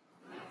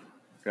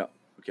 Yeah.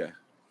 Okay.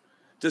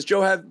 Does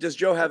Joe have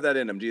that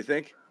in him, do you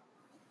think?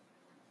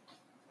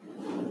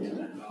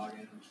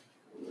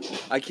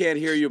 I can't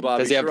hear you,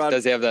 Bobby. Does he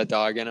have that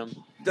dog in him?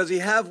 Does he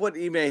have what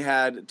Ime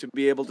had to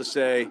be able to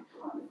say,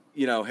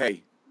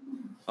 hey,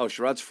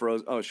 Sherrod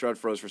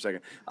froze for a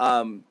second.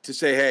 To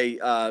say, hey,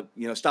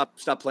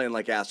 stop playing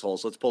like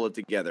assholes. Let's pull it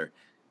together.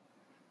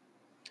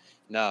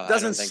 No,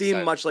 doesn't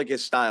seem much like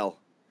his style.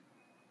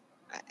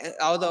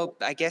 Although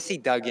I guess he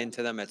dug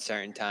into them at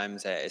certain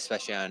times,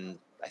 especially on,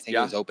 I think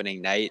it was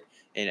opening night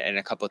in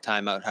a couple of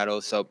timeout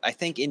huddles. So I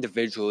think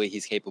individually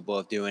he's capable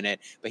of doing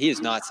it, but he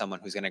is not someone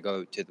who's going to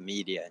go to the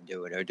media and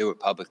do it or do it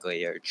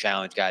publicly or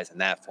challenge guys in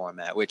that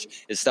format,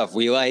 which is stuff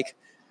we like.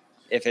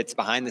 If it's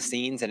behind the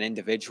scenes and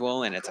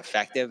individual and it's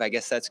effective, I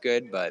guess that's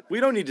good. But we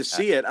don't need to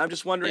see it. I'm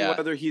just wondering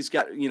whether he's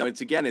got,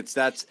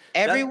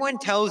 everyone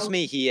tells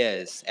me he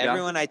is.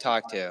 Everyone I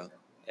talk to,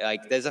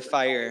 like there's a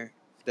fiery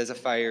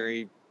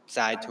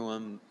side to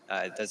him.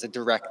 There's a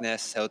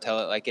directness. He'll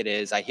tell it like it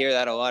is. I hear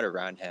that a lot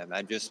around him.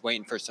 I'm just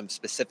waiting for some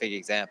specific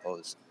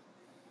examples.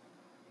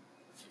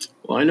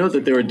 Well, I know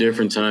that there were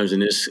different times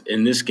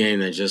in this game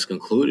that just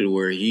concluded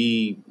where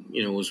he,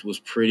 was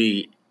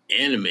pretty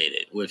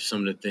animated with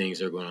some of the things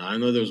that are going on. I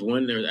know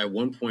at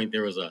one point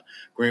there was a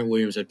Grant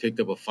Williams that picked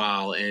up a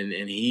foul and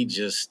he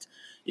just,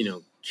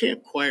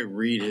 can't quite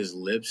read his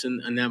lips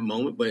in that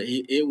moment, but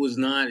it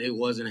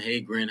wasn't,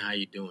 hey, Grant, how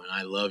you doing?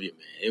 I love you,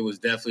 man. It was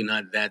definitely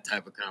not that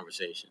type of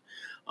conversation.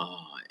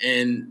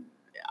 And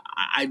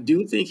I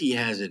do think he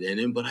has it in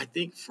him, but I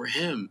think for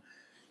him,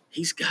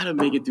 he's got to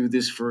make it through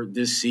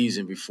this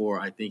season before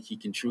I think he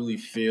can truly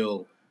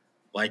feel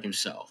like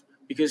himself.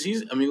 Because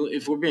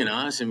if we're being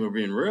honest and we're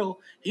being real,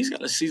 he's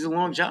got a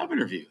season-long job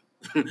interview.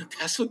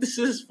 That's what this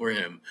is for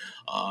him.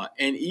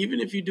 And even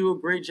if you do a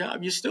great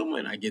job, you still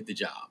might not get the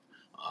job.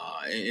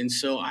 And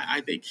so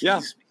I think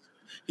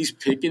he's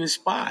picking his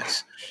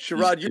spots.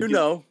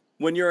 Sherrod,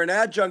 when you're an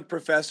adjunct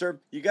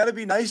professor, you got to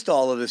be nice to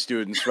all of the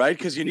students, right?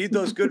 Because you need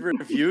those good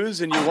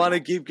reviews and you want to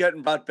keep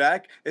getting brought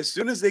back. As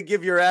soon as they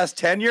give your ass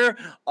tenure,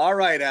 all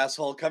right,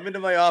 asshole, come into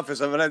my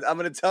office. I'm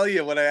gonna tell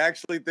you what I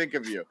actually think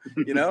of you.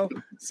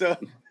 So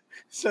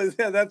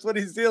yeah, that's what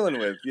he's dealing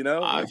with.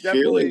 I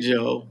feel it,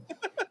 Joe.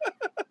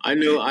 I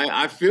know.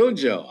 I feel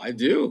Joe. I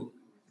do.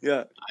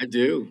 Yeah, I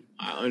do.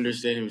 I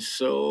understand him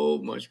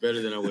so much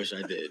better than I wish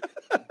I did.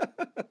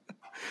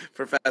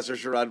 Professor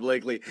Sherrod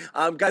Blakely.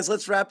 Guys,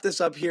 let's wrap this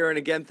up here. And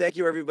again, thank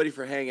you everybody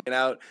for hanging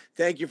out.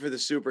 Thank you for the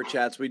super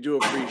chats. We do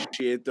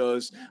appreciate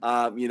those.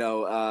 It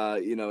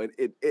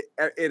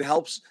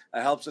helps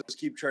us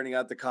keep churning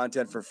out the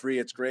content for free.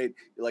 It's great.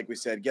 Like we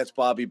said, gets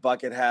Bobby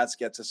bucket hats,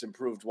 gets us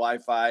improved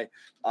Wi-Fi,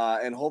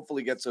 and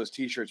hopefully gets those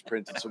t-shirts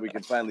printed so we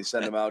can finally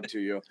send them out to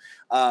you.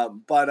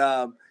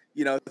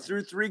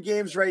 Through 3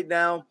 games right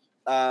now,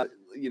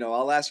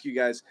 I'll ask you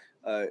guys,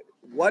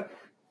 what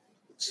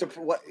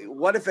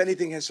if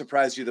anything has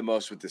surprised you the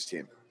most with this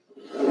team?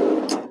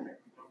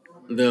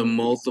 The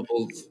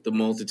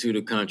multitude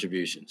of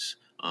contributions.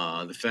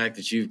 The fact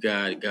that you've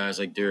got guys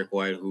like Derek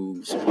White,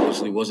 who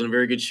supposedly wasn't a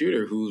very good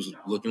shooter, who's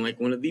looking like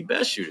one of the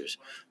best shooters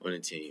on the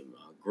team.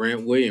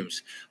 Grant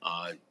Williams,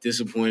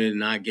 disappointed in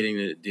not getting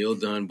the deal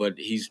done, but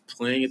he's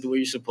playing it the way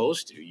you're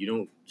supposed to. You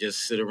don't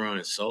just sit around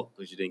and sulk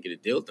because you didn't get a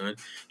deal done.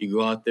 You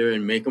go out there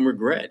and make them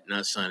regret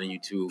not signing you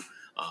to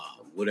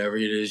whatever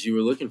it is you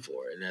were looking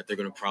for, and that they're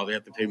going to probably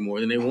have to pay more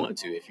than they want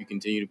to if you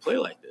continue to play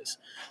like this.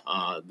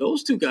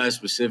 Those 2 guys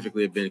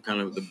specifically have been kind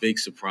of the big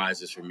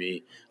surprises for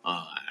me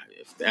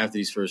after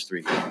these first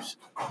 3 games.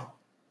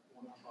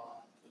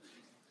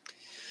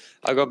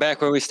 I'll go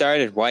back where we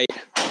started. White.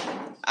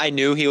 I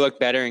knew he looked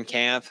better in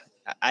camp.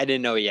 I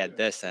didn't know he had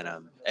this in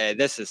him.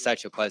 This is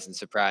such a pleasant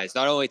surprise,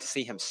 not only to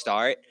see him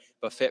start,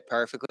 but fit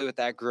perfectly with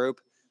that group.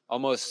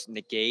 Almost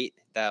negate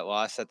that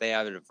loss that they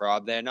have of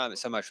Rob there. Not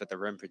so much with the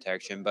rim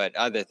protection, but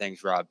other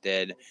things Rob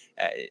did.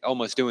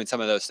 Almost doing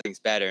some of those things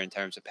better in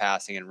terms of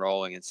passing and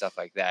rolling and stuff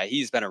like that.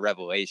 He's been a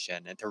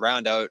revelation. And to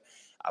round out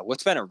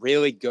what's been a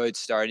really good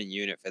starting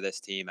unit for this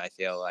team, I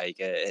feel like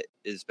it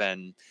has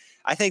been,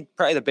 I think,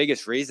 probably the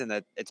biggest reason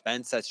that it's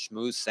been such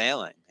smooth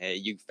sailing.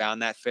 You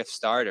found that 5th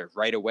starter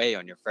right away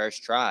on your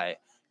first try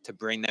to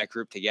bring that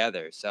group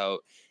together. So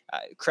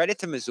credit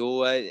to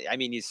Mazzulla. I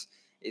mean,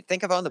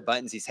 think of all the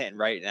buttons he's hitting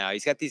right now.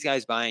 He's got these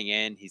guys buying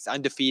in. He's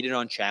undefeated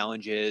on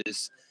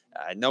challenges.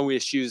 No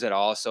issues at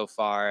all so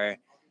far.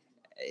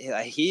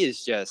 He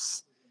is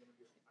just,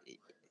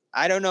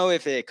 I don't know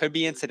if it could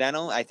be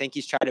incidental. I think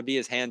he's trying to be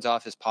as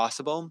hands-off as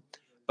possible,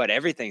 but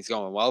everything's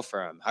going well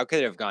for him. How could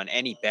it have gone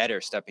any better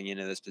stepping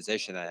into this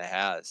position than it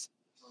has?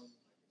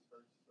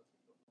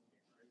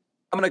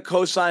 I'm going to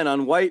co-sign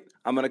on White.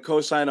 I'm going to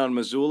co-sign on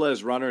Mazzulla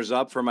as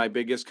runners-up for my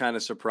biggest kind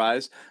of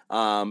surprise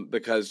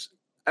because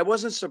I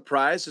wasn't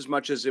surprised as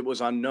much as it was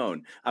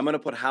unknown. I'm going to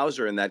put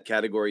Hauser in that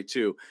category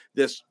too.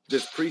 This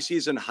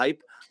preseason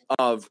hype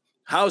of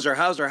Hauser,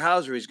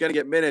 he's going to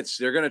get minutes.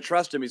 They're going to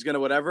trust him. He's going to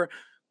whatever.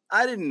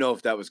 I didn't know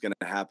if that was going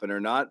to happen or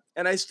not.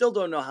 And I still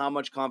don't know how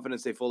much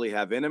confidence they fully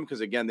have in him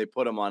because, again, they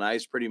put him on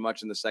ice pretty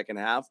much in the second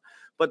half.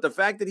 But the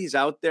fact that he's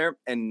out there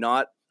and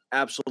not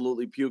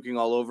absolutely puking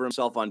all over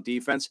himself on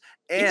defense.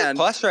 And he's a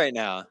plus right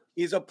now.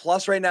 He's a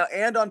plus right now.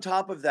 And on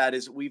top of that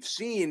is you've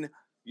seen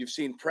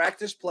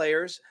practice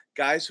players,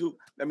 guys who,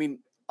 I mean,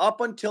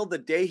 up until the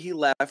day he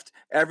left,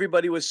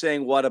 everybody was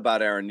saying, what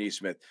about Aaron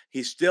Nesmith?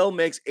 He still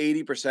makes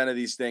 80% of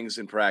these things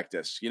in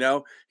practice. You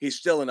know, he's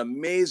still an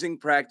amazing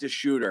practice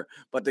shooter,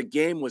 but the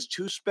game was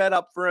too sped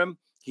up for him.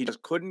 He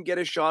just couldn't get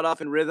a shot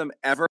off in rhythm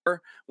ever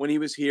when he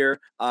was here.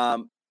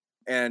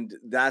 And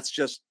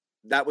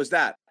that was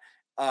that.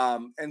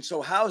 And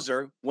so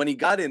Hauser, when he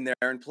got in there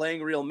and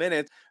playing real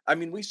minutes, I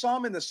mean, we saw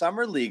him in the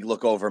summer league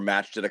look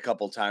overmatched it a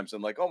couple times.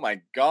 I'm like, oh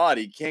my God,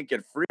 he can't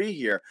get free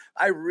here.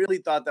 I really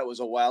thought that was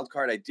a wild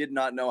card. I did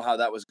not know how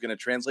that was going to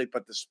translate,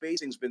 but the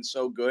spacing's been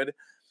so good.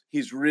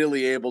 He's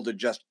really able to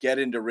just get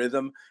into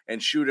rhythm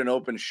and shoot an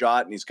open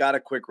shot. And he's got a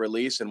quick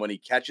release. And when he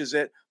catches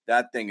it,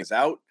 that thing is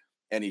out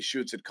and he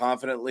shoots it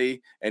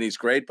confidently and he's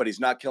great, but he's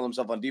not killing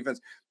himself on defense.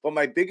 But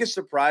my biggest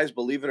surprise,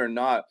 believe it or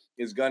not,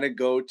 is going to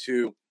go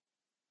to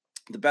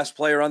the best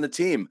player on the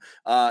team,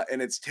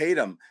 and it's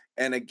Tatum.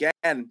 And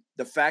again,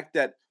 the fact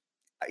that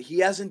he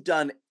hasn't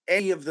done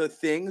any of the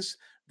things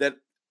that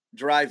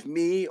drive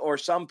me or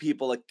some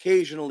people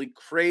occasionally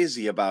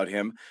crazy about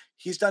him,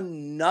 he's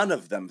done none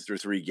of them through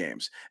 3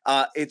 games.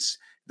 It's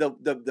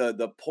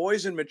the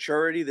poise and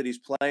maturity that he's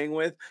playing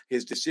with,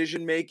 his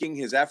decision making,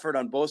 his effort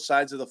on both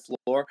sides of the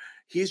floor.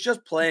 He's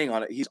just playing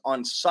on it. He's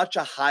on such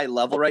a high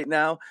level right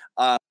now.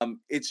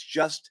 It's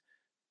just.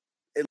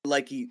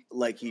 Like he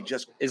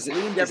just is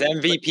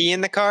MVP in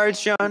the cards,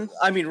 Sean?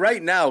 I mean,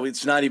 right now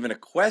it's not even a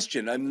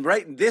question. I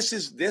mean,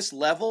 this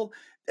level.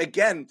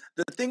 Again,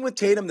 the thing with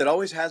Tatum that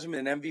always has him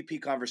in an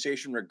MVP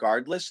conversation,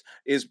 regardless,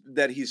 is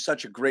that he's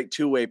such a great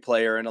two-way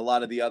player, and a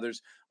lot of the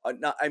others. I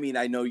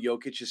know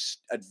Jokic's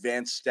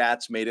advanced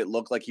stats made it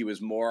look like he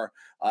was more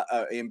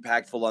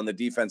impactful on the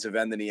defensive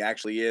end than he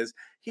actually is.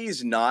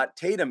 He's not.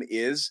 Tatum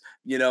is,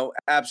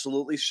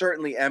 absolutely.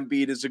 Certainly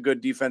Embiid is a good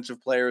defensive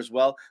player as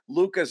well.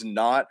 Luka's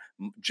not.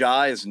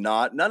 Ja is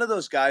not. None of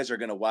those guys are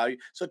going to wow you.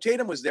 So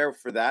Tatum was there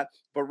for that.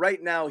 But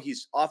right now,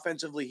 he's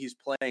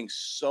playing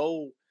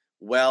so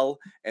well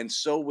and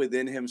so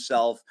within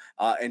himself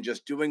and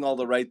just doing all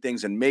the right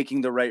things and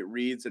making the right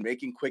reads and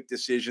making quick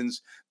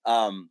decisions.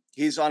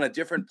 He's on a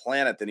different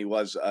planet than he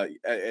was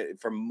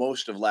for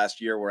most of last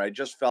year, where I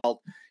just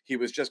felt he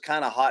was just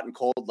kind of hot and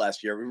cold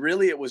last year.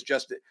 Really, it was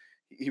just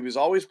he was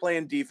always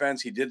playing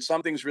defense. He did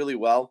some things really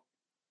well,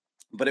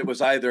 but it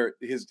was either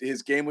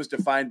his game was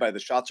defined by the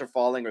shots are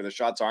falling or the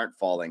shots aren't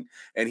falling.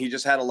 And he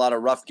just had a lot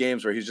of rough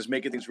games where he's just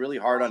making things really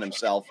hard on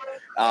himself.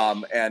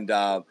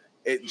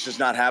 It's just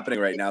not happening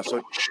right now.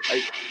 So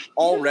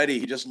already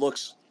he just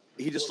looks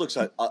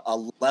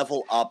a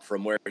level up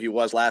from where he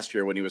was last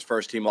year when he was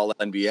first team All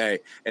NBA.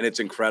 And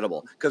it's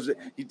incredible because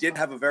he did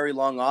have a very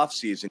long off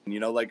season.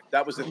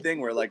 That was the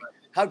thing where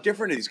how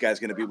different are these guys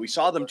going to be? We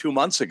saw them 2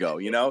 months ago,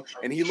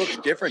 and he looks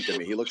different to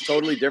me. He looks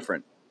totally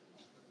different.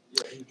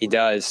 He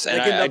does.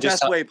 And in the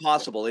best way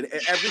possible. And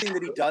everything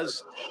that he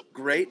does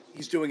great,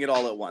 he's doing it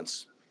all at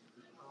once.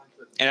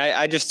 And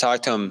I just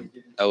talked to him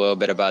a little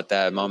bit about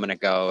that a moment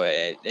ago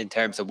in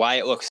terms of why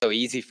it looks so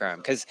easy for him.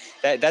 Because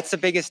that's the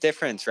biggest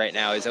difference right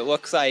now is it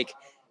looks like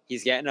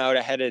he's getting out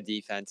ahead of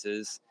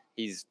defenses.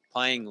 He's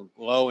playing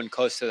low and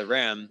close to the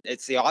rim.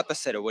 It's the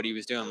opposite of what he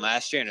was doing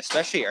last year, and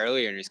especially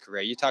earlier in his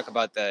career. You talk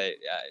about the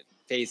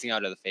phasing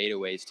out of the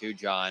fadeaways too,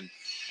 John.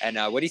 And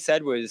what he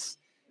said was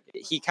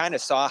he kind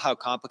of saw how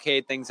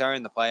complicated things are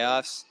in the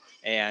playoffs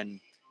and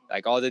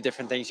all the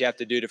different things you have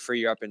to do to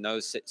free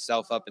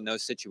yourself up in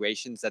those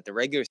situations, that the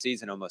regular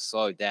season almost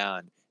slowed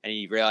down. And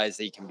he realized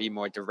that he can be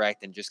more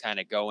direct and just kind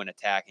of go and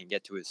attack and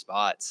get to his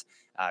spots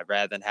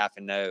rather than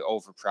having to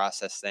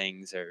over-process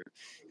things or,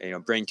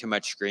 bring too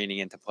much screening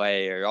into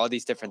play or all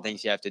these different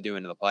things you have to do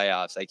into the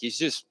playoffs. He's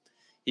just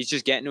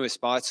getting to his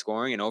spot,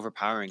 scoring and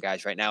overpowering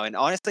guys right now. And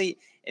honestly,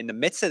 in the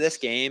midst of this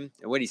game,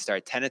 and when he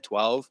started 10 of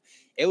 12,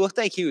 it looked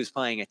like he was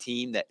playing a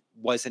team that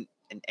wasn't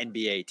an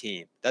NBA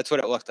team. That's what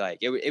it looked like.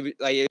 It was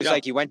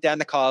like he went down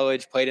to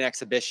college, played an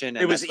exhibition.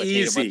 And it was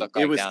easy.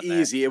 It was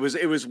easy. It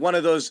was one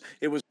of those.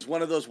 It was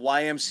one of those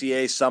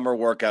YMCA summer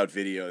workout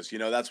videos.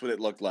 That's what it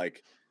looked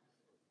like.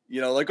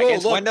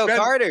 Against Wendell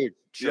Carter,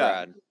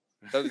 Sherrod.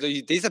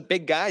 Yeah. These are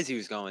big guys he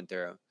was going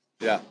through.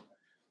 Yeah.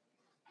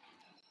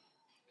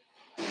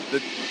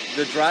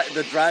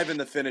 The drive and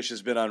the finish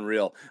has been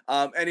unreal.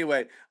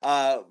 Anyway,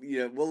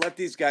 we'll let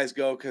these guys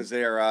go because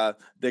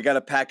they got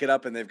to pack it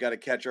up and they've got to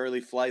catch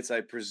early flights,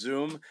 I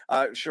presume.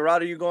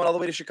 Sherrod, are you going all the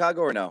way to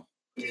Chicago or no?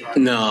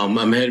 No,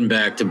 I'm heading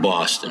back to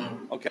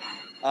Boston. Okay.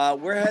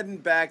 We're heading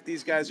back.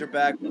 These guys are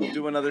back. We'll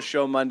do another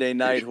show Monday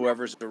night.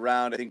 Whoever's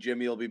around, I think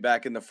Jimmy will be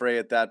back in the fray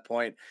at that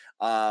point.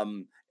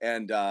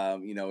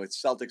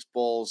 It's Celtics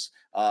Bulls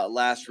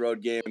last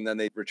road game, and then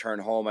they return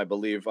home, I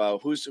believe.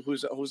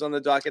 Who's on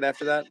the docket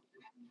after that?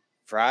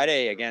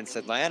 Friday against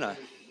Atlanta.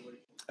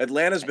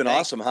 Atlanta's been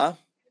awesome, huh?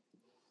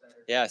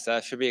 Yeah, so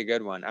that should be a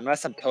good one,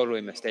 unless I'm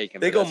totally mistaken.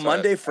 They go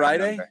Monday,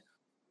 Friday?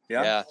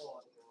 Yeah.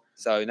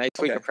 So nice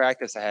week of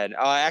practice ahead.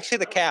 Actually,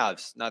 the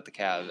Cavs, not the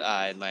Cavs.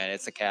 Atlanta,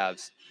 it's the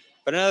Cavs.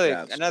 But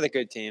another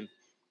good team.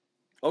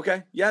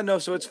 Okay. Yeah, no,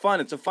 so it's fun.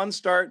 It's a fun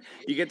start.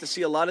 You get to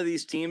see a lot of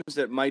these teams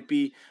that might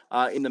be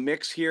in the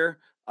mix here.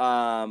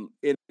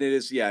 It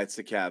is, yeah, it's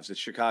the Cavs. It's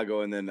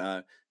Chicago and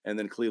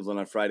then Cleveland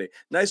on Friday.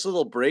 Nice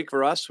little break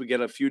for us. We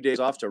get a few days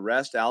off to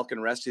rest. Al can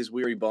rest his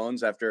weary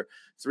bones after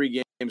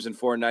 3 games and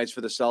 4 nights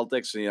for the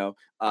Celtics.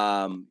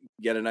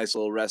 Get a nice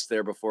little rest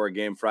there before a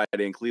game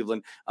Friday in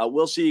Cleveland.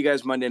 We'll see you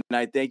guys Monday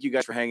night. Thank you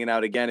guys for hanging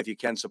out again. If you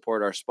can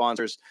support our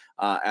sponsors,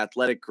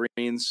 Athletic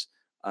Greens.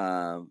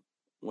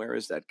 Where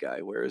is that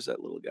guy? Where is that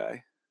little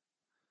guy?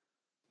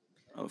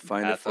 I'll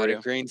find it for you.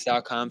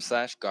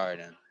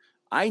 athleticgreens.com/garden.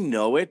 I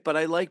know it, but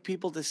I like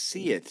people to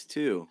see it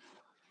too.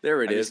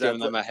 There it is. Just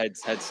giving them a head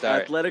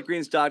start.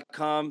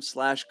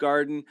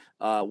 athleticgreens.com/garden.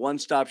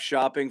 One-stop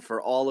shopping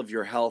for all of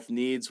your health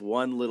needs.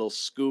 One little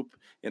scoop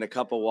in a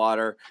cup of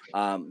water.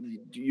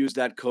 Use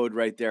that code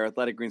right there.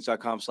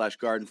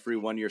 athleticgreens.com/garden. Free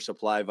 1-year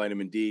supply of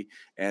vitamin D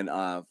and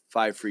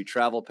 5 free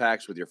travel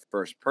packs with your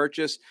first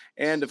purchase.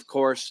 And of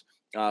course,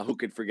 who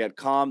could forget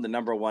Calm, the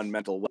 #1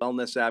 mental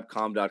wellness app,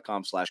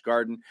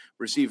 calm.com/garden.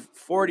 Receive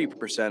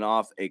 40%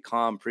 off a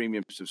Calm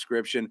premium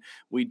subscription.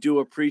 We do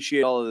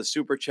appreciate all of the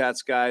super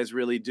chats, guys,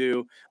 really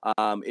do.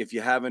 If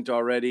you haven't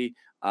already,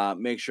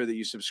 make sure that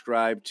you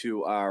subscribe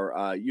to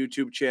our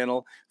YouTube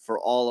channel for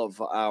all of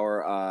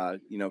our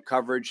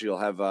coverage. You'll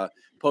have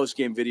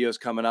post-game videos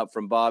coming up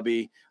from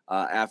Bobby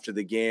after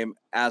the game.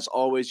 As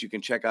always, you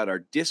can check out our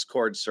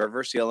Discord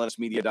server,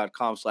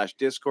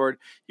 clnsmedia.com/Discord.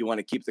 You want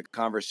to keep the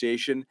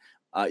conversation,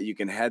 you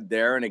can head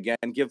there. And again,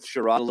 give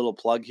Sherrod a little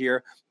plug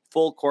here.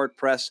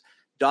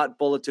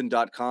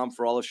 fullcourtpress.bulletin.com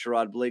for all of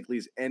Sherrod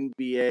Blakely's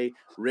NBA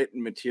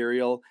written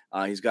material.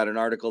 He's got an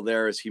article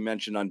there, as he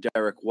mentioned, on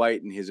Derek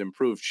White and his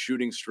improved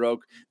shooting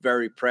stroke.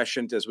 Very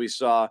prescient, as we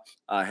saw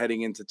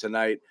heading into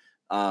tonight.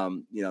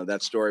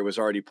 That story was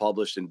already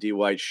published, and D.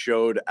 White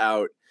showed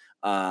out,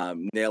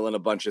 nailing a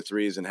bunch of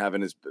threes and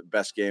having his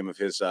best game of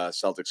his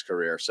Celtics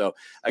career. So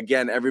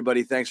again,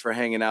 everybody, thanks for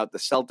hanging out. The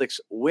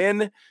Celtics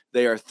win.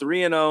 They are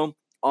 3-0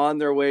 on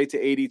their way to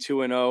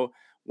 82-0,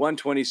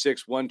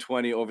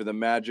 126-120 over the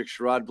Magic.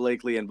 Sherrod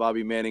Blakely and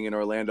Bobby Manning in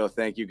Orlando.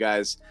 Thank you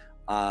guys.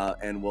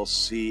 And we'll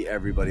see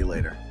everybody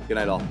later. Good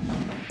night, all.